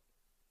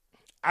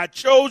 I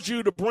chose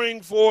you to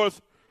bring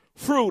forth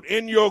fruit.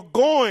 In your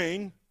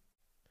going,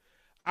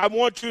 I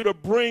want you to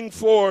bring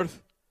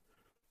forth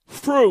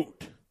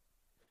fruit.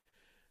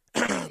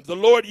 The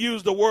Lord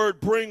used the word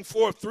bring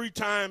forth 3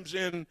 times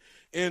in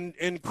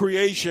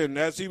creation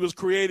as he was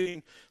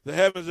creating the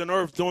heavens and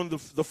earth during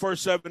the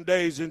first 7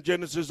 days. In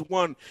Genesis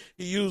 1,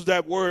 he used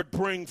that word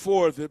bring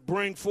forth.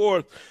 Bring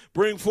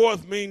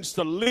forth means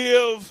to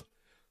live,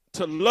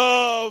 to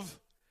love,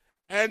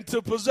 and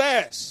to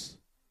possess.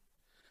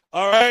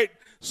 All right?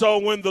 So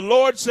when the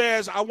Lord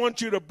says, I want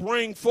you to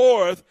bring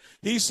forth,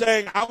 he's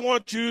saying, I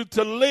want you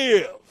to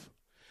live.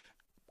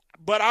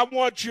 But I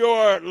want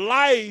your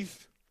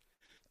life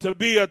to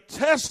be a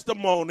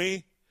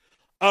testimony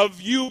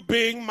of you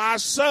being my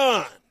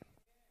son.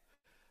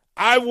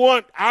 I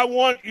want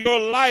your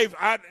life.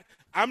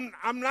 I'm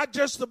not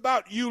just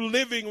about you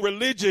living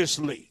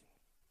religiously.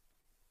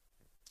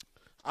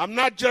 I'm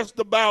not just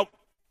about,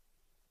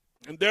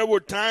 and there were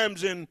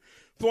times in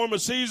former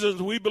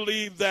seasons we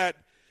believed that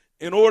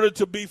in order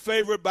to be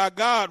favored by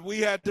God, we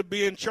had to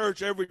be in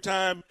church every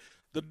time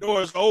the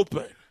doors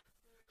open.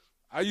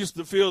 I used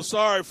to feel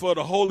sorry for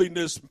the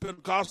holiness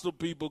Pentecostal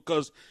people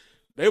because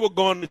they were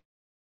going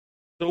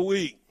to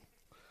week.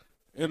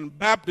 In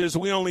Baptist,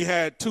 we only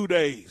had 2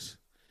 days,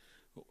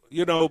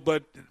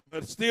 but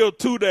but still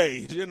 2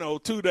 days,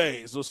 2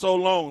 days or so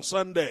long.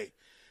 Sunday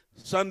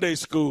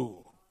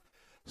school,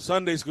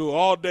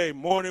 all day,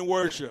 morning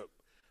worship,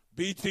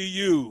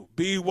 BTU,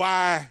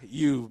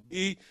 BYU,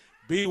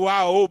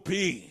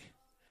 BYOP.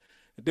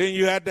 Then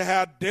you had to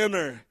have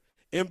dinner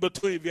in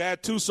between. If you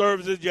had 2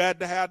 services, you had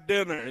to have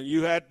dinner, and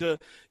you had to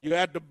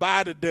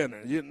buy the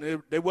dinner.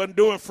 They wasn't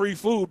doing free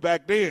food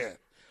back then,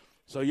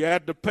 so you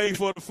had to pay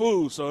for the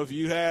food. So if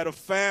you had a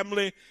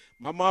family,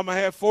 my mama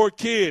had 4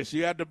 kids.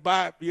 You had to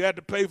pay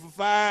for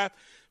 5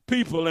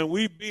 people, and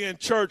we'd be in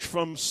church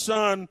from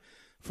sun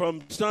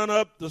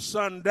up to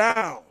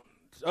sundown,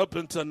 up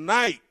until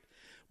night.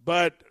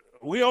 But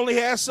we only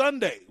had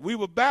Sunday. We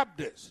were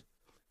Baptists.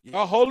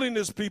 Y'all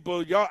holiness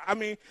people,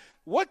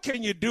 what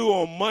can you do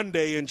on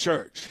Monday in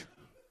church?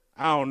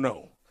 I don't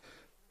know.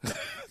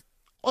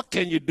 What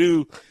can you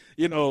do,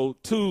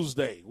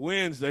 Tuesday,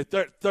 Wednesday,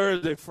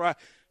 Thursday,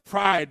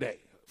 Friday?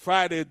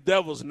 Friday,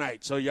 devil's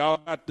night. So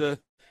y'all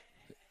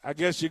I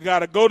guess you got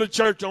to go to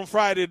church on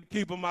Friday to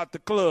keep them out the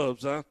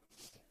clubs, huh?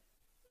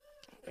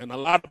 And a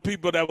lot of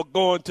people that were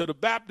going to the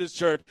Baptist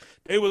church,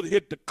 they would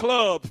hit the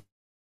club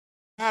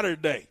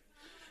Saturday.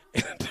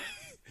 And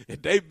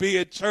they be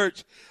at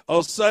church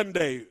on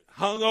Sunday,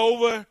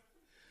 hungover,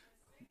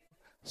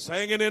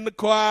 singing in the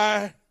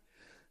choir,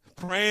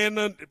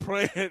 praying,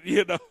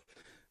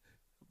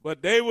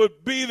 But they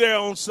would be there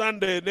on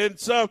Sunday, and then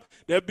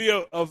there'd be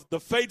of the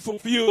faithful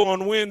few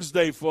on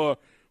Wednesday for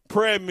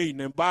prayer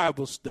meeting and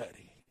Bible study.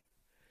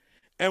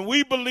 And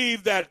we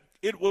believe that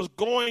it was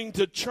going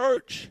to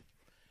church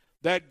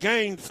that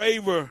gained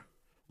favor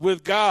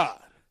with God.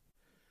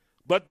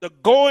 But the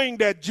going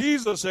that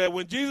Jesus said,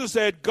 when Jesus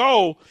said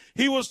go,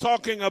 he was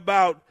talking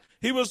about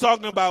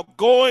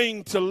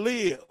going to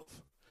live.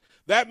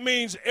 That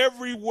means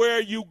everywhere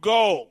you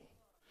go,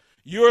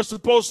 you're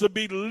supposed to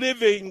be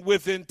living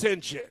with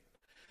intention,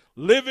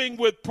 living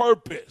with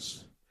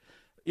purpose.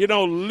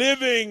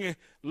 Living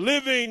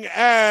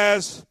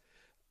as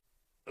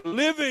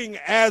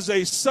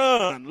a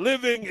son.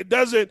 It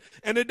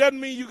doesn't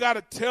mean you got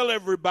to tell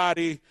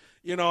everybody,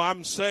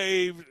 I'm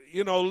saved.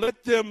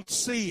 Let them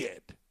see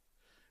it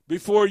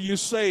before you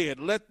say it.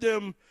 Let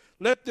them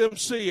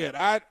see it.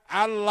 I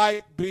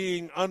like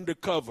being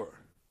undercover.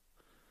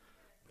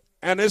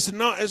 And it's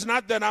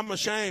not that I'm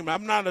ashamed.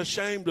 I'm not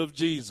ashamed of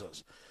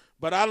Jesus.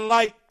 But I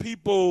like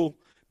people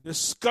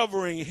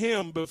discovering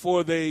him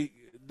before they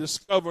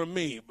discover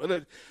me.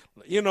 But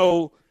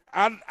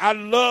I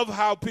love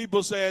how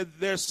people say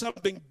there's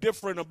something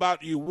different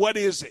about you. What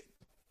is it?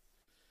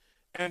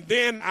 And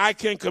then I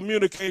can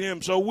communicate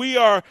him. So we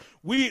are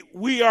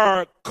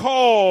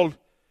called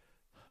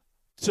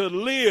to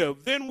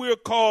live. Then we're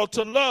called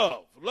to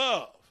love.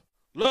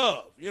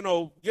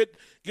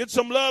 Get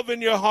some love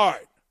in your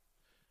heart.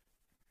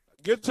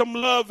 Get some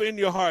love in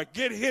your heart.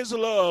 Get his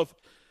love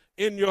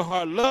in your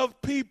heart.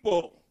 Love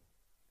people.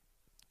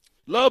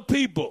 Love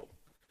people.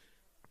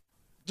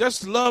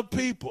 Just love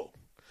people.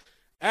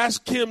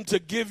 Ask him to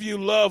give you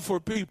love for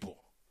people.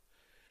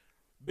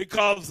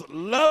 Because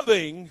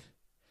loving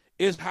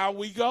is how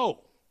we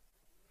go.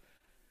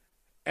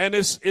 And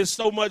it's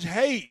so much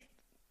hate.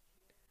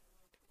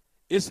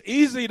 It's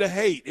easy to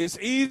hate. It's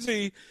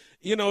easy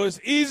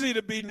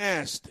to be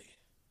nasty.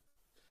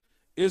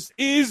 It's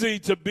easy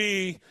to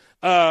be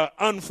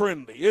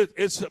unfriendly.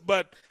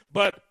 But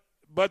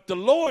the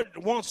Lord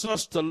wants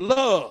us to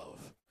love.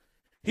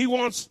 He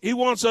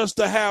wants us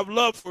to have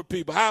love for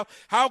people. How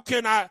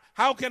can I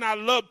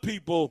love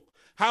people?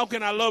 How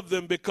can I love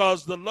them?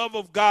 Because the love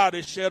of God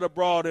is shed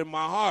abroad in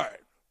my heart.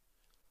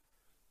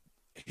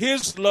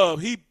 His love,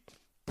 he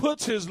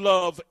puts his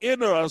love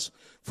in us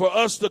for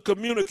us to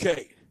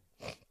communicate.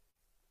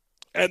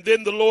 And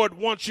then the Lord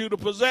wants you to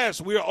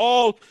possess. We're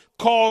all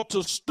called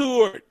to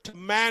steward, to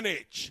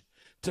manage,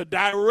 to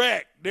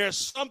direct. There's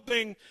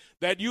something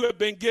that you have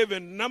been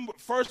given.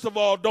 First of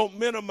all, don't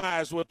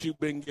minimize what you've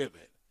been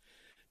given.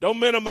 Don't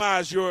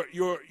minimize your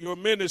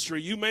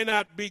ministry. You may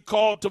not be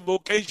called to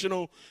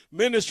vocational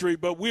ministry,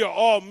 but we are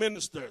all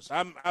ministers.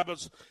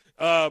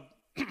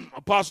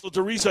 Apostle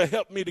Teresa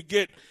helped me to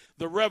get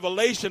the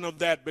revelation of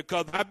that,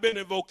 because I've been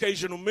in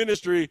vocational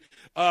ministry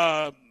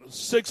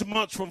 6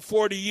 months from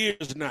 40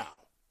 years now.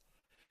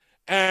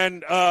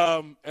 And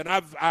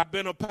I've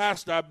been a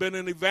pastor, I've been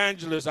an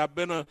evangelist, I've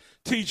been a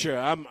teacher,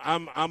 I'm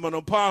an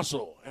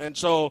apostle. And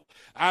so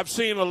I've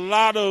seen a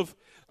lot of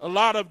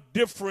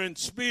different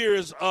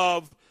spheres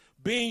of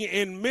being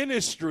in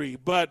ministry,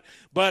 but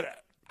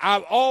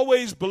I've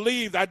always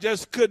believed, I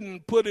just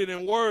couldn't put it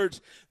in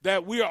words,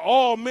 that we are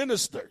all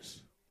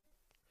ministers.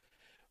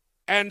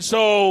 And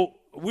so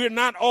we're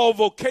not all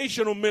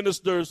vocational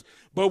ministers,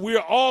 but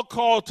we're all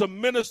called to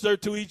minister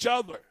to each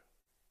other.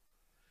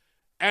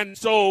 And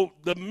so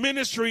the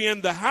ministry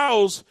in the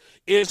house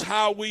is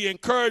how we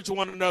encourage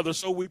one another.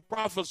 So we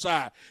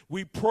prophesy,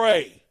 we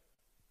pray.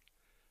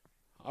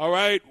 All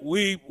right,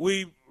 we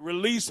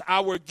release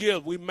our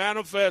gifts, we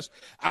manifest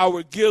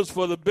our gifts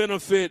for the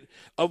benefit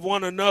of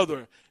one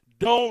another.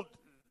 Don't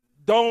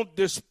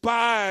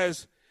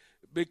despise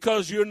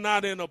because you're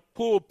not in a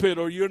pulpit,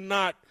 or you're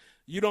not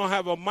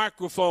have a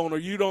microphone, or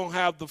you don't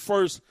have the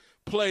first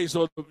place,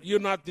 or you're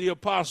not the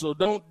apostle.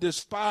 Don't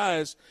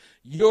despise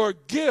your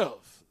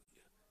gift.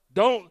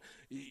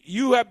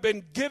 You have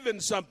been given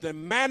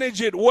something.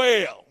 Manage it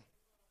well.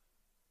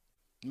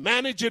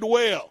 Manage it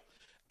well.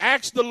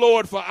 Ask the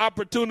Lord for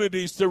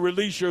opportunities to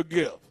release your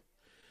gift.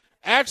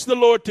 Ask the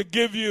Lord to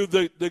give you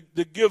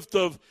the gift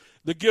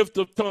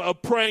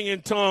of praying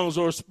in tongues,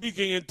 or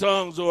speaking in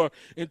tongues, or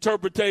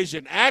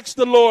interpretation. Ask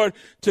the Lord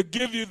to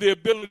give you the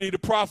ability to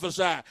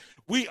prophesy.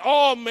 We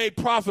all may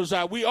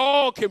prophesy. We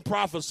all can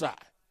prophesy.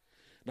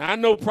 Now, I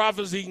know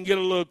prophecy can get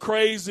a little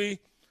crazy.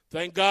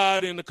 Thank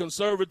God in the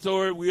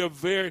conservatory we are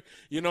very,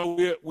 we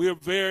are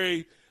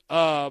very,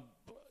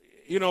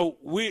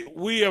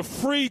 we are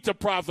free to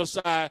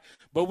prophesy,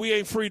 but we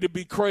ain't free to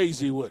be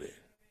crazy with it.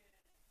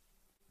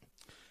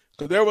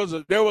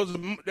 Because there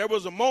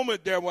was a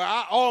moment there where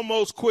I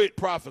almost quit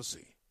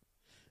prophecy.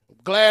 I'm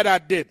glad I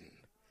didn't.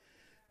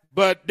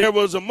 But there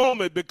was a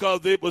moment,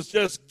 because it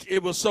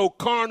was so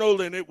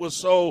carnal, and it was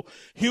so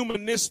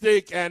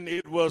humanistic, and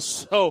there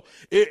was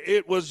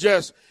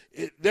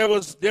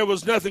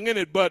nothing in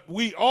it. But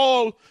we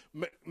all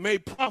may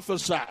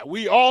prophesy.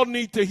 We all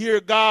need to hear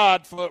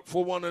God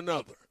for one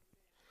another.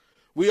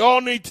 We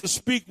all need to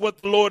speak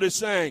what the Lord is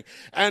saying.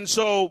 And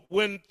so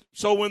when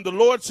the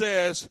Lord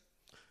says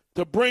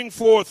to bring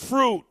forth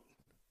fruit,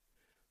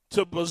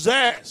 to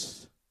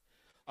possess,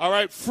 all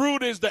right,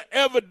 fruit is the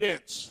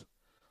evidence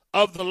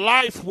of the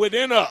life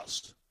within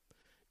us.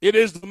 It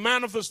is the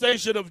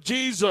manifestation of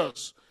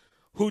Jesus,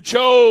 who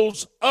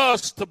chose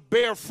us to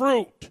bear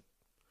fruit.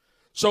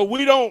 So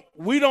we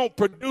don't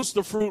produce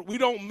the fruit. We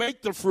don't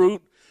make the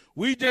fruit.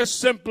 We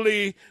just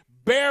simply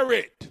bear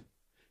it.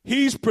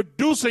 He's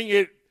producing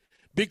it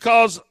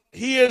because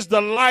he is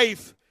the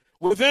life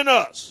within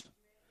us.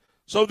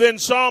 So then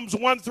Psalms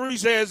 1:3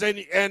 says,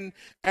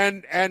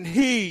 and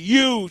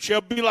you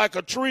shall be like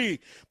a tree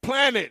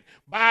planted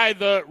by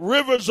the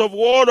rivers of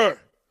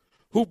water,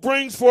 who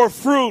brings forth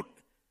fruit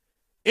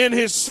in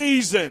his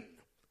season.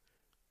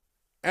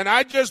 And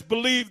I just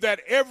believe that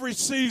every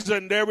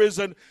season there is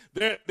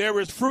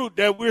fruit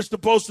that we're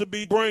supposed to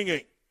be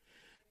bringing.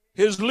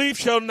 His leaf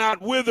shall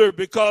not wither,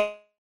 because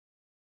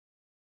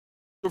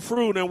the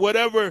fruit, and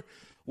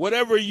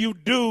whatever you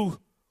do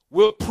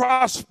will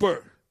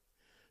prosper.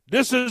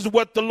 This is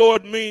what the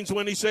Lord means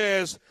when he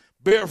says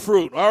bear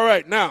fruit. All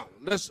right, now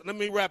let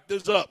me wrap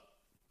this up.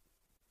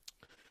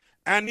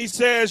 And he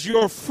says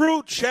your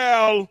fruit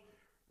shall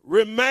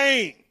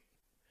remain.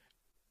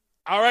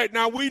 All right,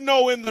 now we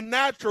know in the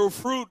natural,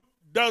 fruit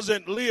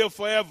doesn't live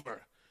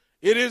forever.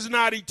 It is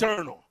not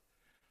eternal.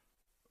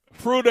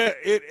 Fruit,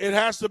 it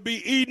has to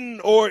be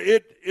eaten, or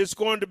it is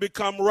going to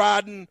become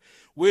rotten,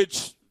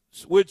 which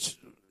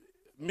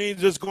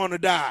means it's going to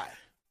die.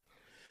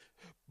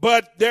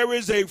 But there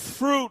is a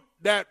fruit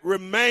that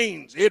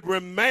remains. It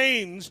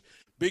remains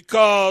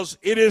because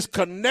it is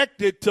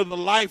connected to the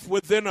life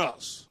within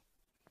us.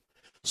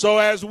 So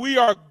as we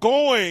are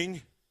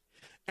going,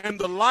 and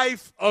the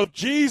life of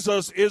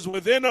Jesus is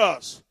within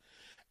us,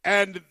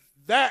 and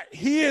that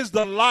he is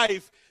the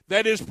life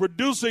that is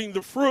producing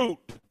the fruit,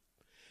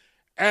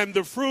 and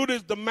the fruit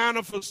is the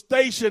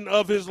manifestation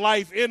of his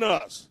life in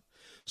us.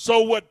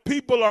 So what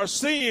people are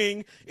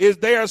seeing is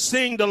they are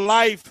seeing the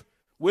life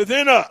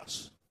within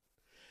us,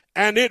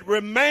 and it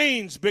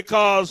remains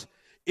because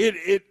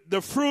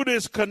the fruit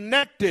is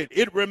connected.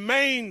 It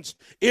remains,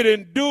 it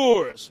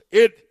endures,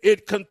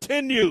 it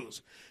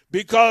continues,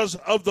 because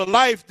of the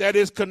life that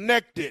is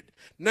connected.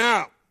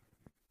 Now,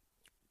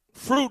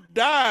 fruit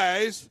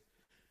dies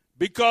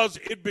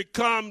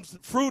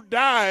fruit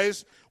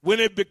dies when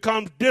it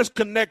becomes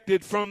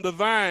disconnected from the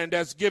vine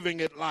that's giving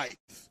it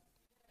life.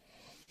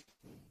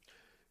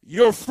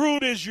 Your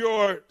fruit is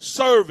your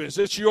service.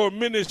 It's your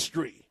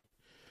ministry.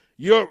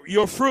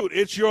 Your fruit,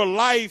 it's your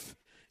life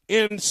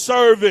in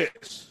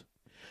service.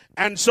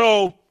 And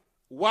so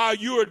while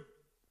you're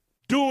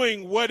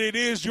doing what it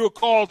is you're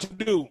called to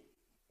do,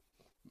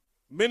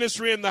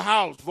 ministry in the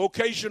house,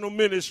 vocational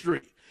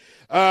ministry,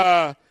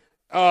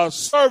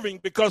 serving,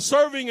 because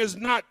serving is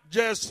not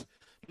just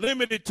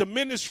limited to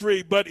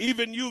ministry, but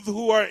even you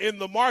who are in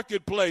the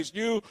marketplace,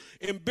 you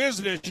in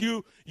business,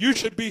 you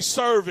should be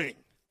serving.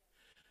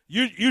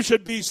 You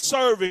should be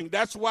serving.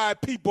 That's why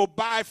people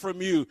buy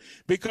from you,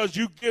 because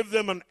you give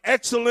them an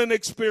excellent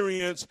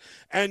experience,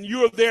 and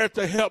you're there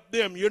to help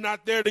them. You're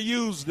not there to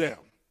use them.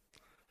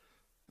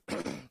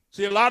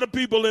 See, a lot of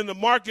people in the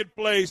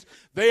marketplace,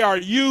 they are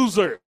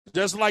users,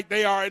 just like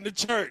they are in the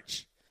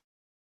church.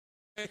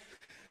 A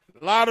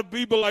lot of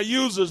people are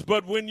users,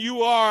 but when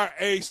you are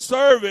a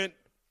servant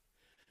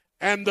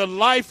and the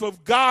life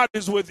of God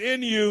is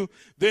within you,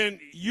 then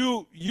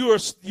you're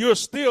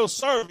still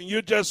serving.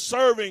 You're just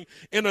serving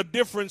in a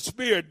different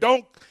spirit.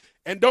 Don't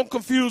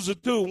confuse the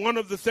two. One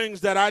of the things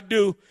that I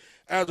do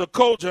as a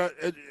coach,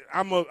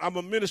 I'm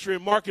a ministry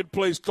and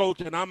marketplace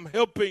coach, and I'm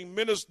helping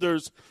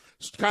ministers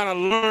kind of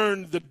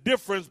learn the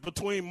difference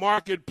between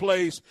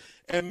marketplace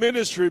and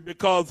ministry,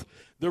 because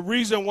the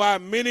reason why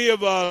many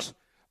of us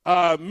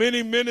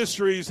many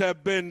ministries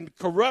have been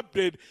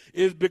corrupted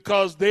is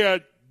because they are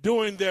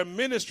doing their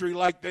ministry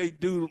like they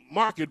do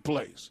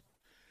marketplace.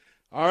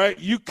 All right,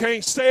 you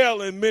can't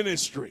sell in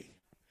ministry.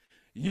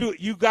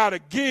 You got to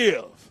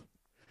give.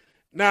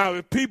 Now,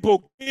 if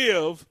people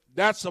give,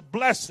 that's a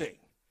blessing.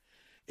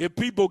 If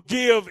people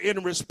give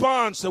in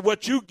response to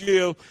what you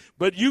give,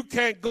 but you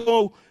can't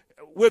go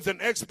with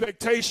an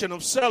expectation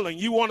of selling.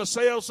 You want to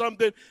sell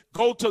something,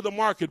 go to the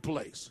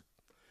marketplace.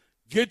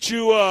 Get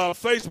you a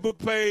Facebook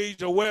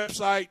page, a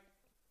website,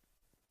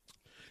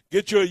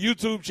 get you a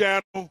YouTube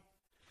channel,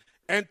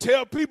 and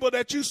tell people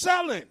that you're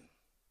selling.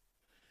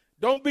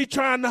 Don't be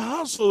trying to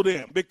hustle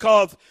them,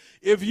 because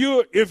if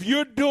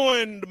you're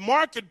doing the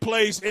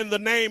marketplace in the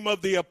name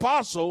of the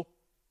apostle,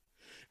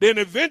 then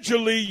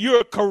eventually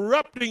you're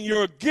corrupting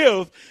your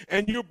gift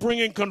and you're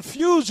bringing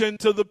confusion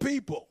to the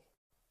people.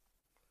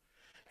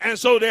 And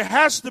so there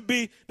has to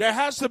be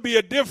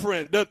a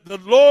difference. The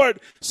Lord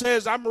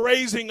says, I'm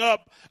raising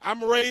up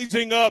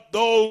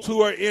those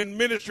who are in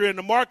ministry in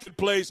the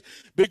marketplace,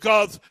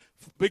 because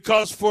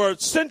for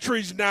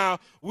centuries now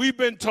we've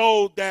been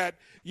told that,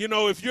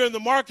 if you're in the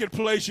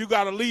marketplace, you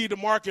got to leave the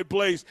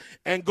marketplace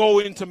and go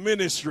into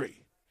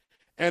ministry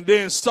and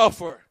then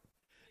suffer.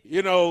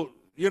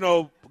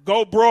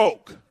 Go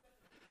broke.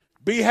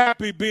 Be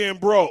happy being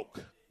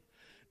broke.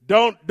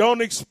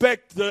 Don't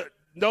expect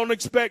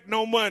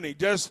no money.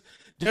 Just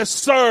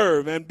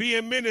serve and be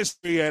in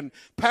ministry and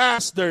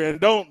pastor, and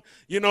don't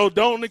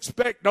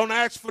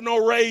ask for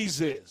no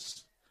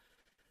raises.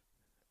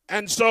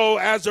 And so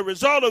as a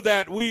result of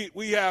that, we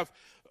have,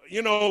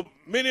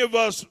 many of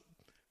us,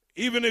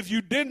 even if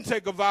you didn't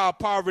take a vow of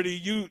poverty,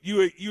 you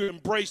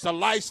embraced a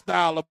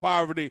lifestyle of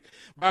poverty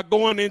by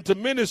going into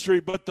ministry.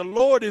 But the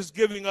Lord is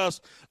giving us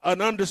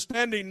an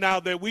understanding now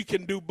that we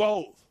can do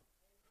both.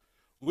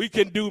 We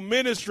can do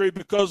ministry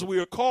because we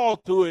are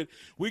called to it.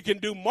 We can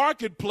do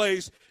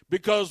marketplace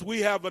because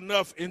we have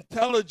enough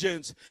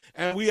intelligence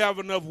and we have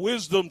enough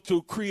wisdom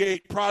to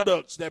create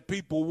products that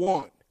people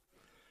want.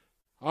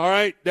 All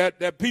right,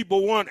 that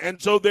people want.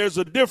 And so there's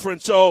a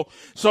difference. So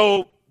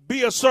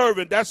be a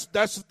servant.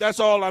 That's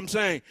all I'm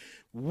saying.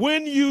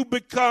 When you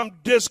become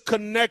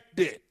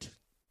disconnected,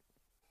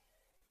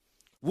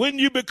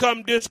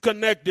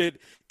 it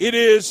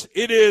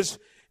is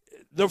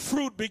the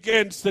fruit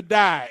begins to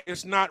die.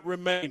 It's not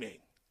remaining.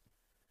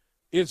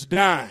 It's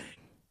dying.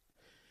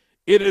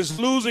 It is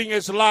losing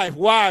its life.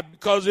 Why?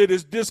 Because it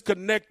is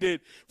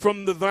disconnected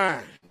from the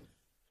vine.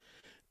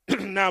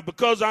 Now,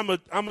 because I'm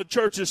a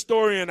church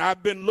historian,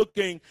 I've been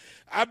looking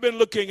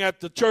at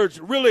the church.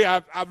 Really,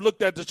 I've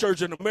looked at the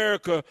church in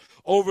America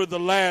over the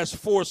last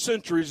 4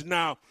 centuries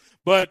now.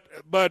 But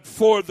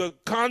for the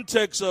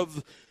context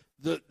of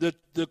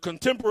the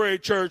contemporary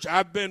church,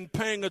 I've been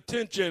paying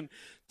attention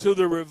to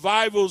the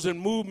revivals and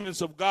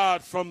movements of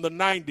God from the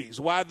 90s.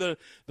 Why the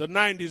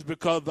 90s?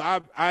 Because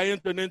I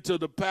entered into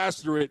the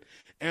pastorate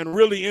and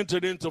really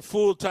entered into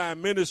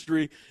full-time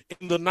ministry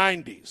in the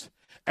 90s.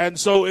 And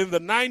so in the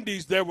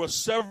 90s, there were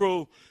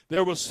several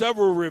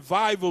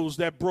revivals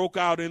that broke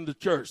out in the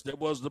church. There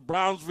was the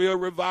Brownsville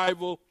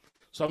revival.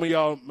 Some of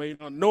y'all may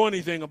not know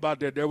anything about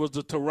that. There was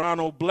the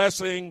Toronto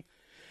Blessing.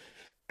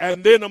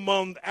 And then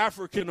among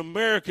African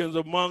Americans,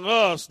 among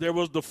us, there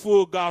was the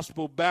Full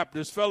Gospel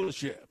Baptist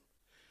Fellowship.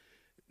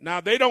 Now,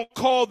 they don't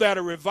call that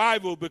a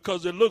revival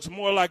because it looks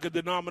more like a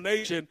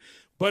denomination,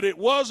 but it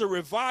was a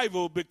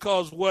revival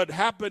because what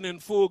happened in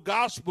Full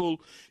Gospel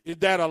is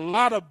that a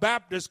lot of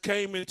Baptists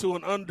came into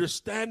an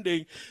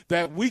understanding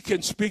that we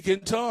can speak in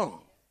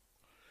tongues.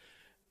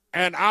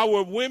 And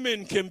our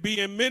women can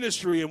be in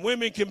ministry and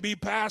women can be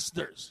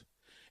pastors.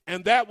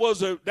 And that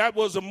was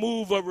a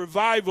move of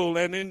revival.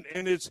 And in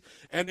its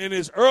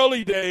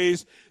early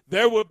days,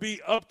 there would be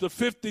up to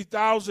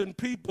 50,000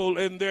 people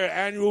in their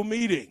annual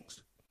meetings.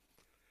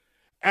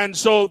 And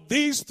so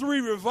these 3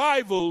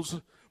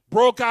 revivals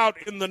broke out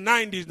in the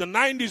 90s. The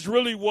 90s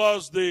really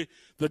was the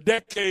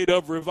decade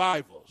of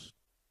revivals.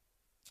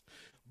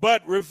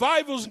 But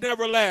revivals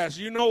never last.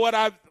 You know what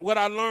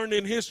I learned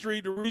in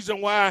history? The reason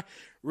why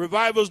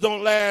revivals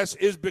don't last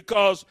is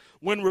because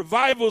when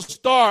revivals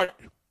start,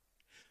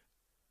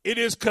 it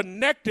is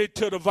connected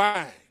to the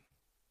vine.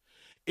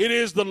 It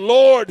is the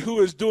Lord who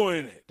is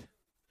doing it.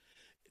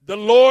 The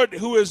Lord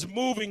who is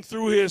moving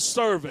through his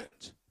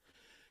servant.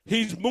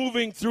 He's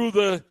moving through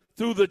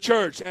the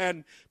church,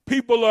 and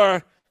people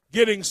are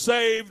getting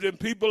saved, and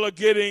people are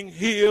getting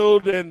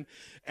healed, and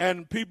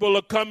people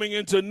are coming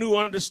into new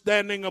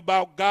understanding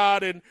about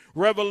God and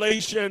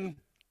revelation.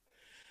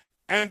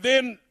 And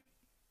then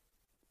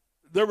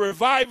the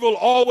revival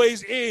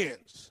always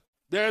ends.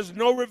 There's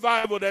no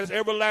revival that's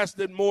ever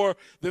lasted more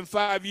than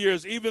 5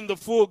 years. Even the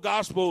Full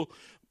Gospel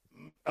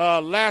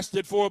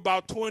lasted for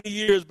about 20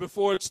 years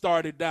before it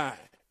started dying.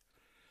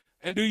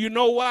 And do you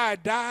know why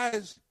it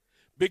dies?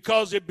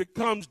 Because it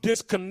becomes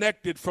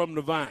disconnected from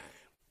the vine.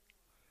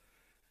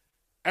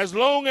 As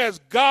long as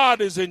God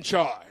is in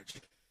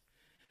charge,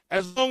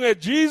 as long as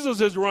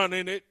Jesus is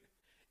running it,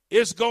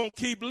 it's going to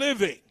keep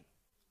living.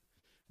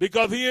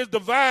 because he is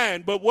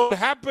divine. But what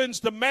happens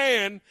to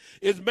man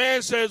is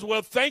man says,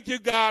 well, thank you,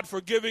 God,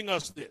 for giving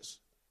us this.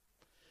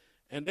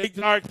 And they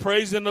start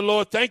praising the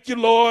Lord. Thank you,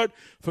 Lord,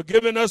 for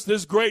giving us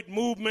this great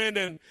movement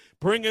and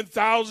bringing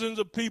thousands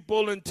of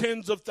people and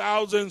tens of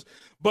thousands.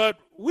 But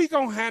we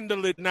going to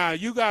handle it now.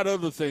 You got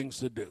other things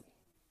to do.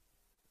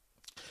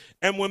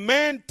 And when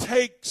man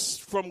takes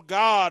from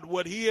God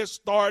what he has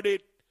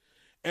started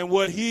and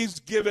what he's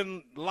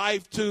given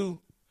life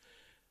to,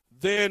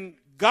 then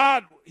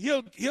God,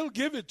 he'll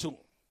give it to him.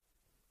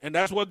 And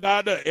that's what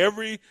God does.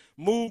 Every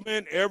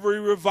movement, every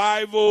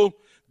revival,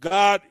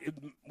 God,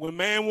 when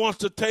man wants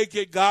to take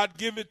it, God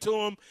give it to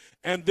him,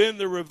 and then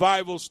the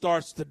revival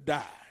starts to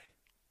die.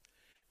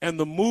 And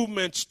the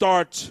movement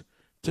starts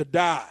to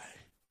die.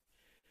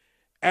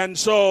 And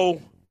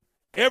so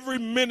every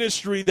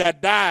ministry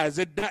that dies,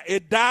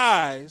 it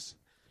dies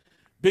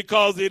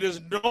because it is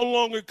no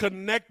longer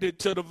connected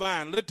to the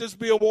vine. Let this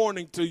be a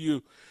warning to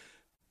you.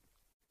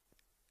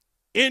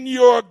 In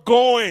your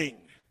going,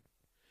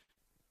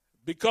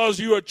 because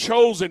you are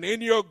chosen,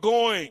 in your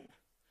going,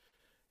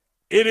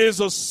 it is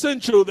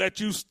essential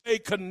that you stay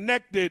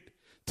connected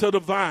to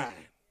the vine.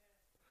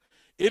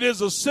 It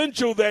is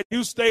essential that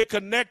you stay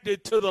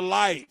connected to the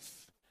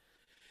life.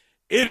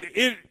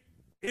 It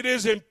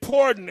is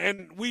important,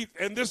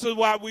 and this is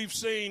why we've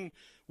seen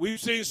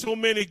so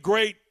many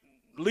great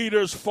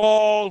leaders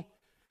fall.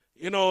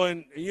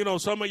 And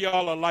some of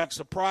y'all are like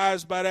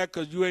surprised by that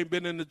because you ain't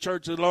been in the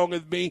church as long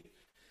as me.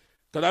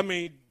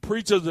 Because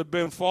preachers have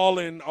been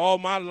falling all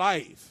my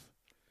life.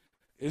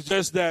 It's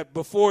just that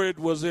before it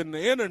was in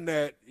the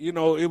internet, it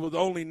was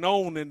only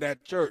known in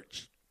that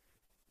church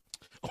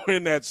or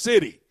in that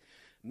city.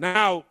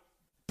 Now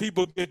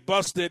people get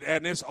busted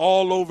and it's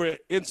all over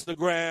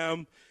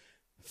Instagram,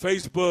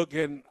 Facebook,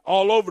 and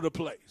all over the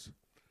place.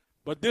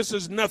 But this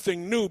is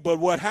nothing new. But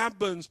what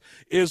happens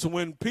is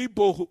when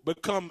people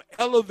become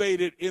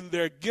elevated in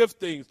their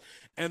giftings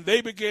and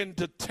they begin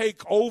to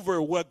take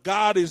over what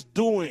God is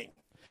doing,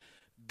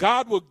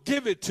 God will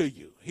give it to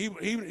you.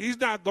 He's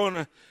not going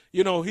to,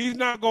 he's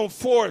not going to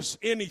force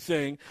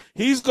anything.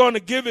 He's going to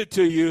give it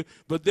to you,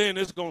 but then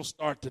it's going to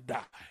start to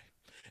die.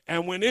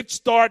 And when it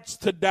starts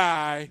to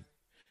die,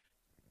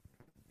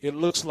 it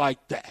looks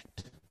like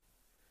that.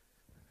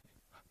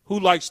 Who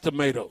likes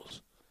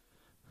tomatoes?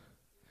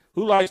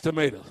 Who likes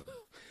tomatoes?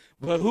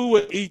 But who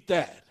would eat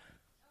that?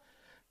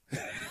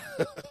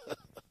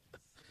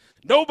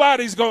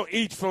 Nobody's going to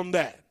eat from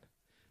that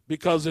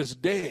because it's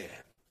dead.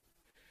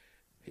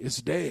 It's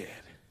dead.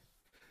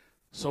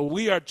 So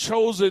we are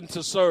chosen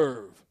to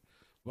serve,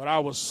 but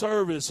our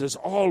service is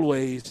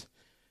always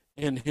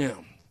in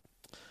him.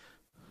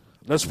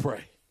 Let's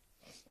pray.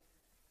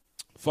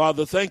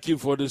 Father, thank you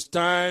for this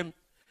time,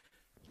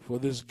 for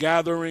this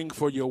gathering,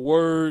 for your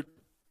word.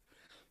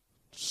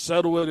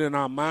 Settle it in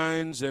our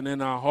minds and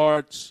in our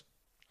hearts.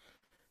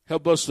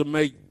 Help us to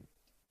make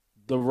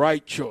the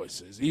right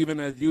choices, even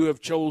as you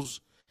have chose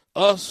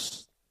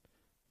us.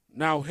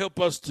 Now help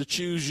us to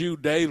choose you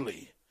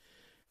daily.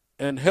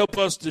 And help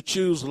us to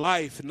choose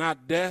life,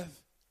 not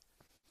death.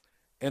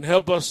 And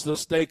help us to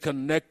stay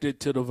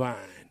connected to the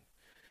vine.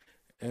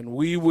 And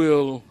we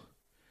will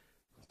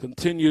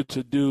continue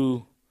to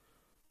do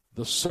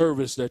the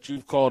service that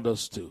you've called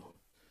us to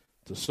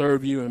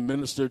serve you and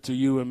minister to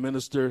you and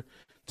minister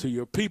to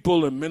your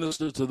people and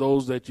minister to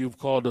those that you've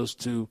called us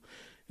to.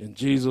 In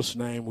Jesus'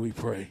 name we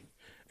pray.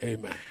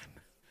 Amen.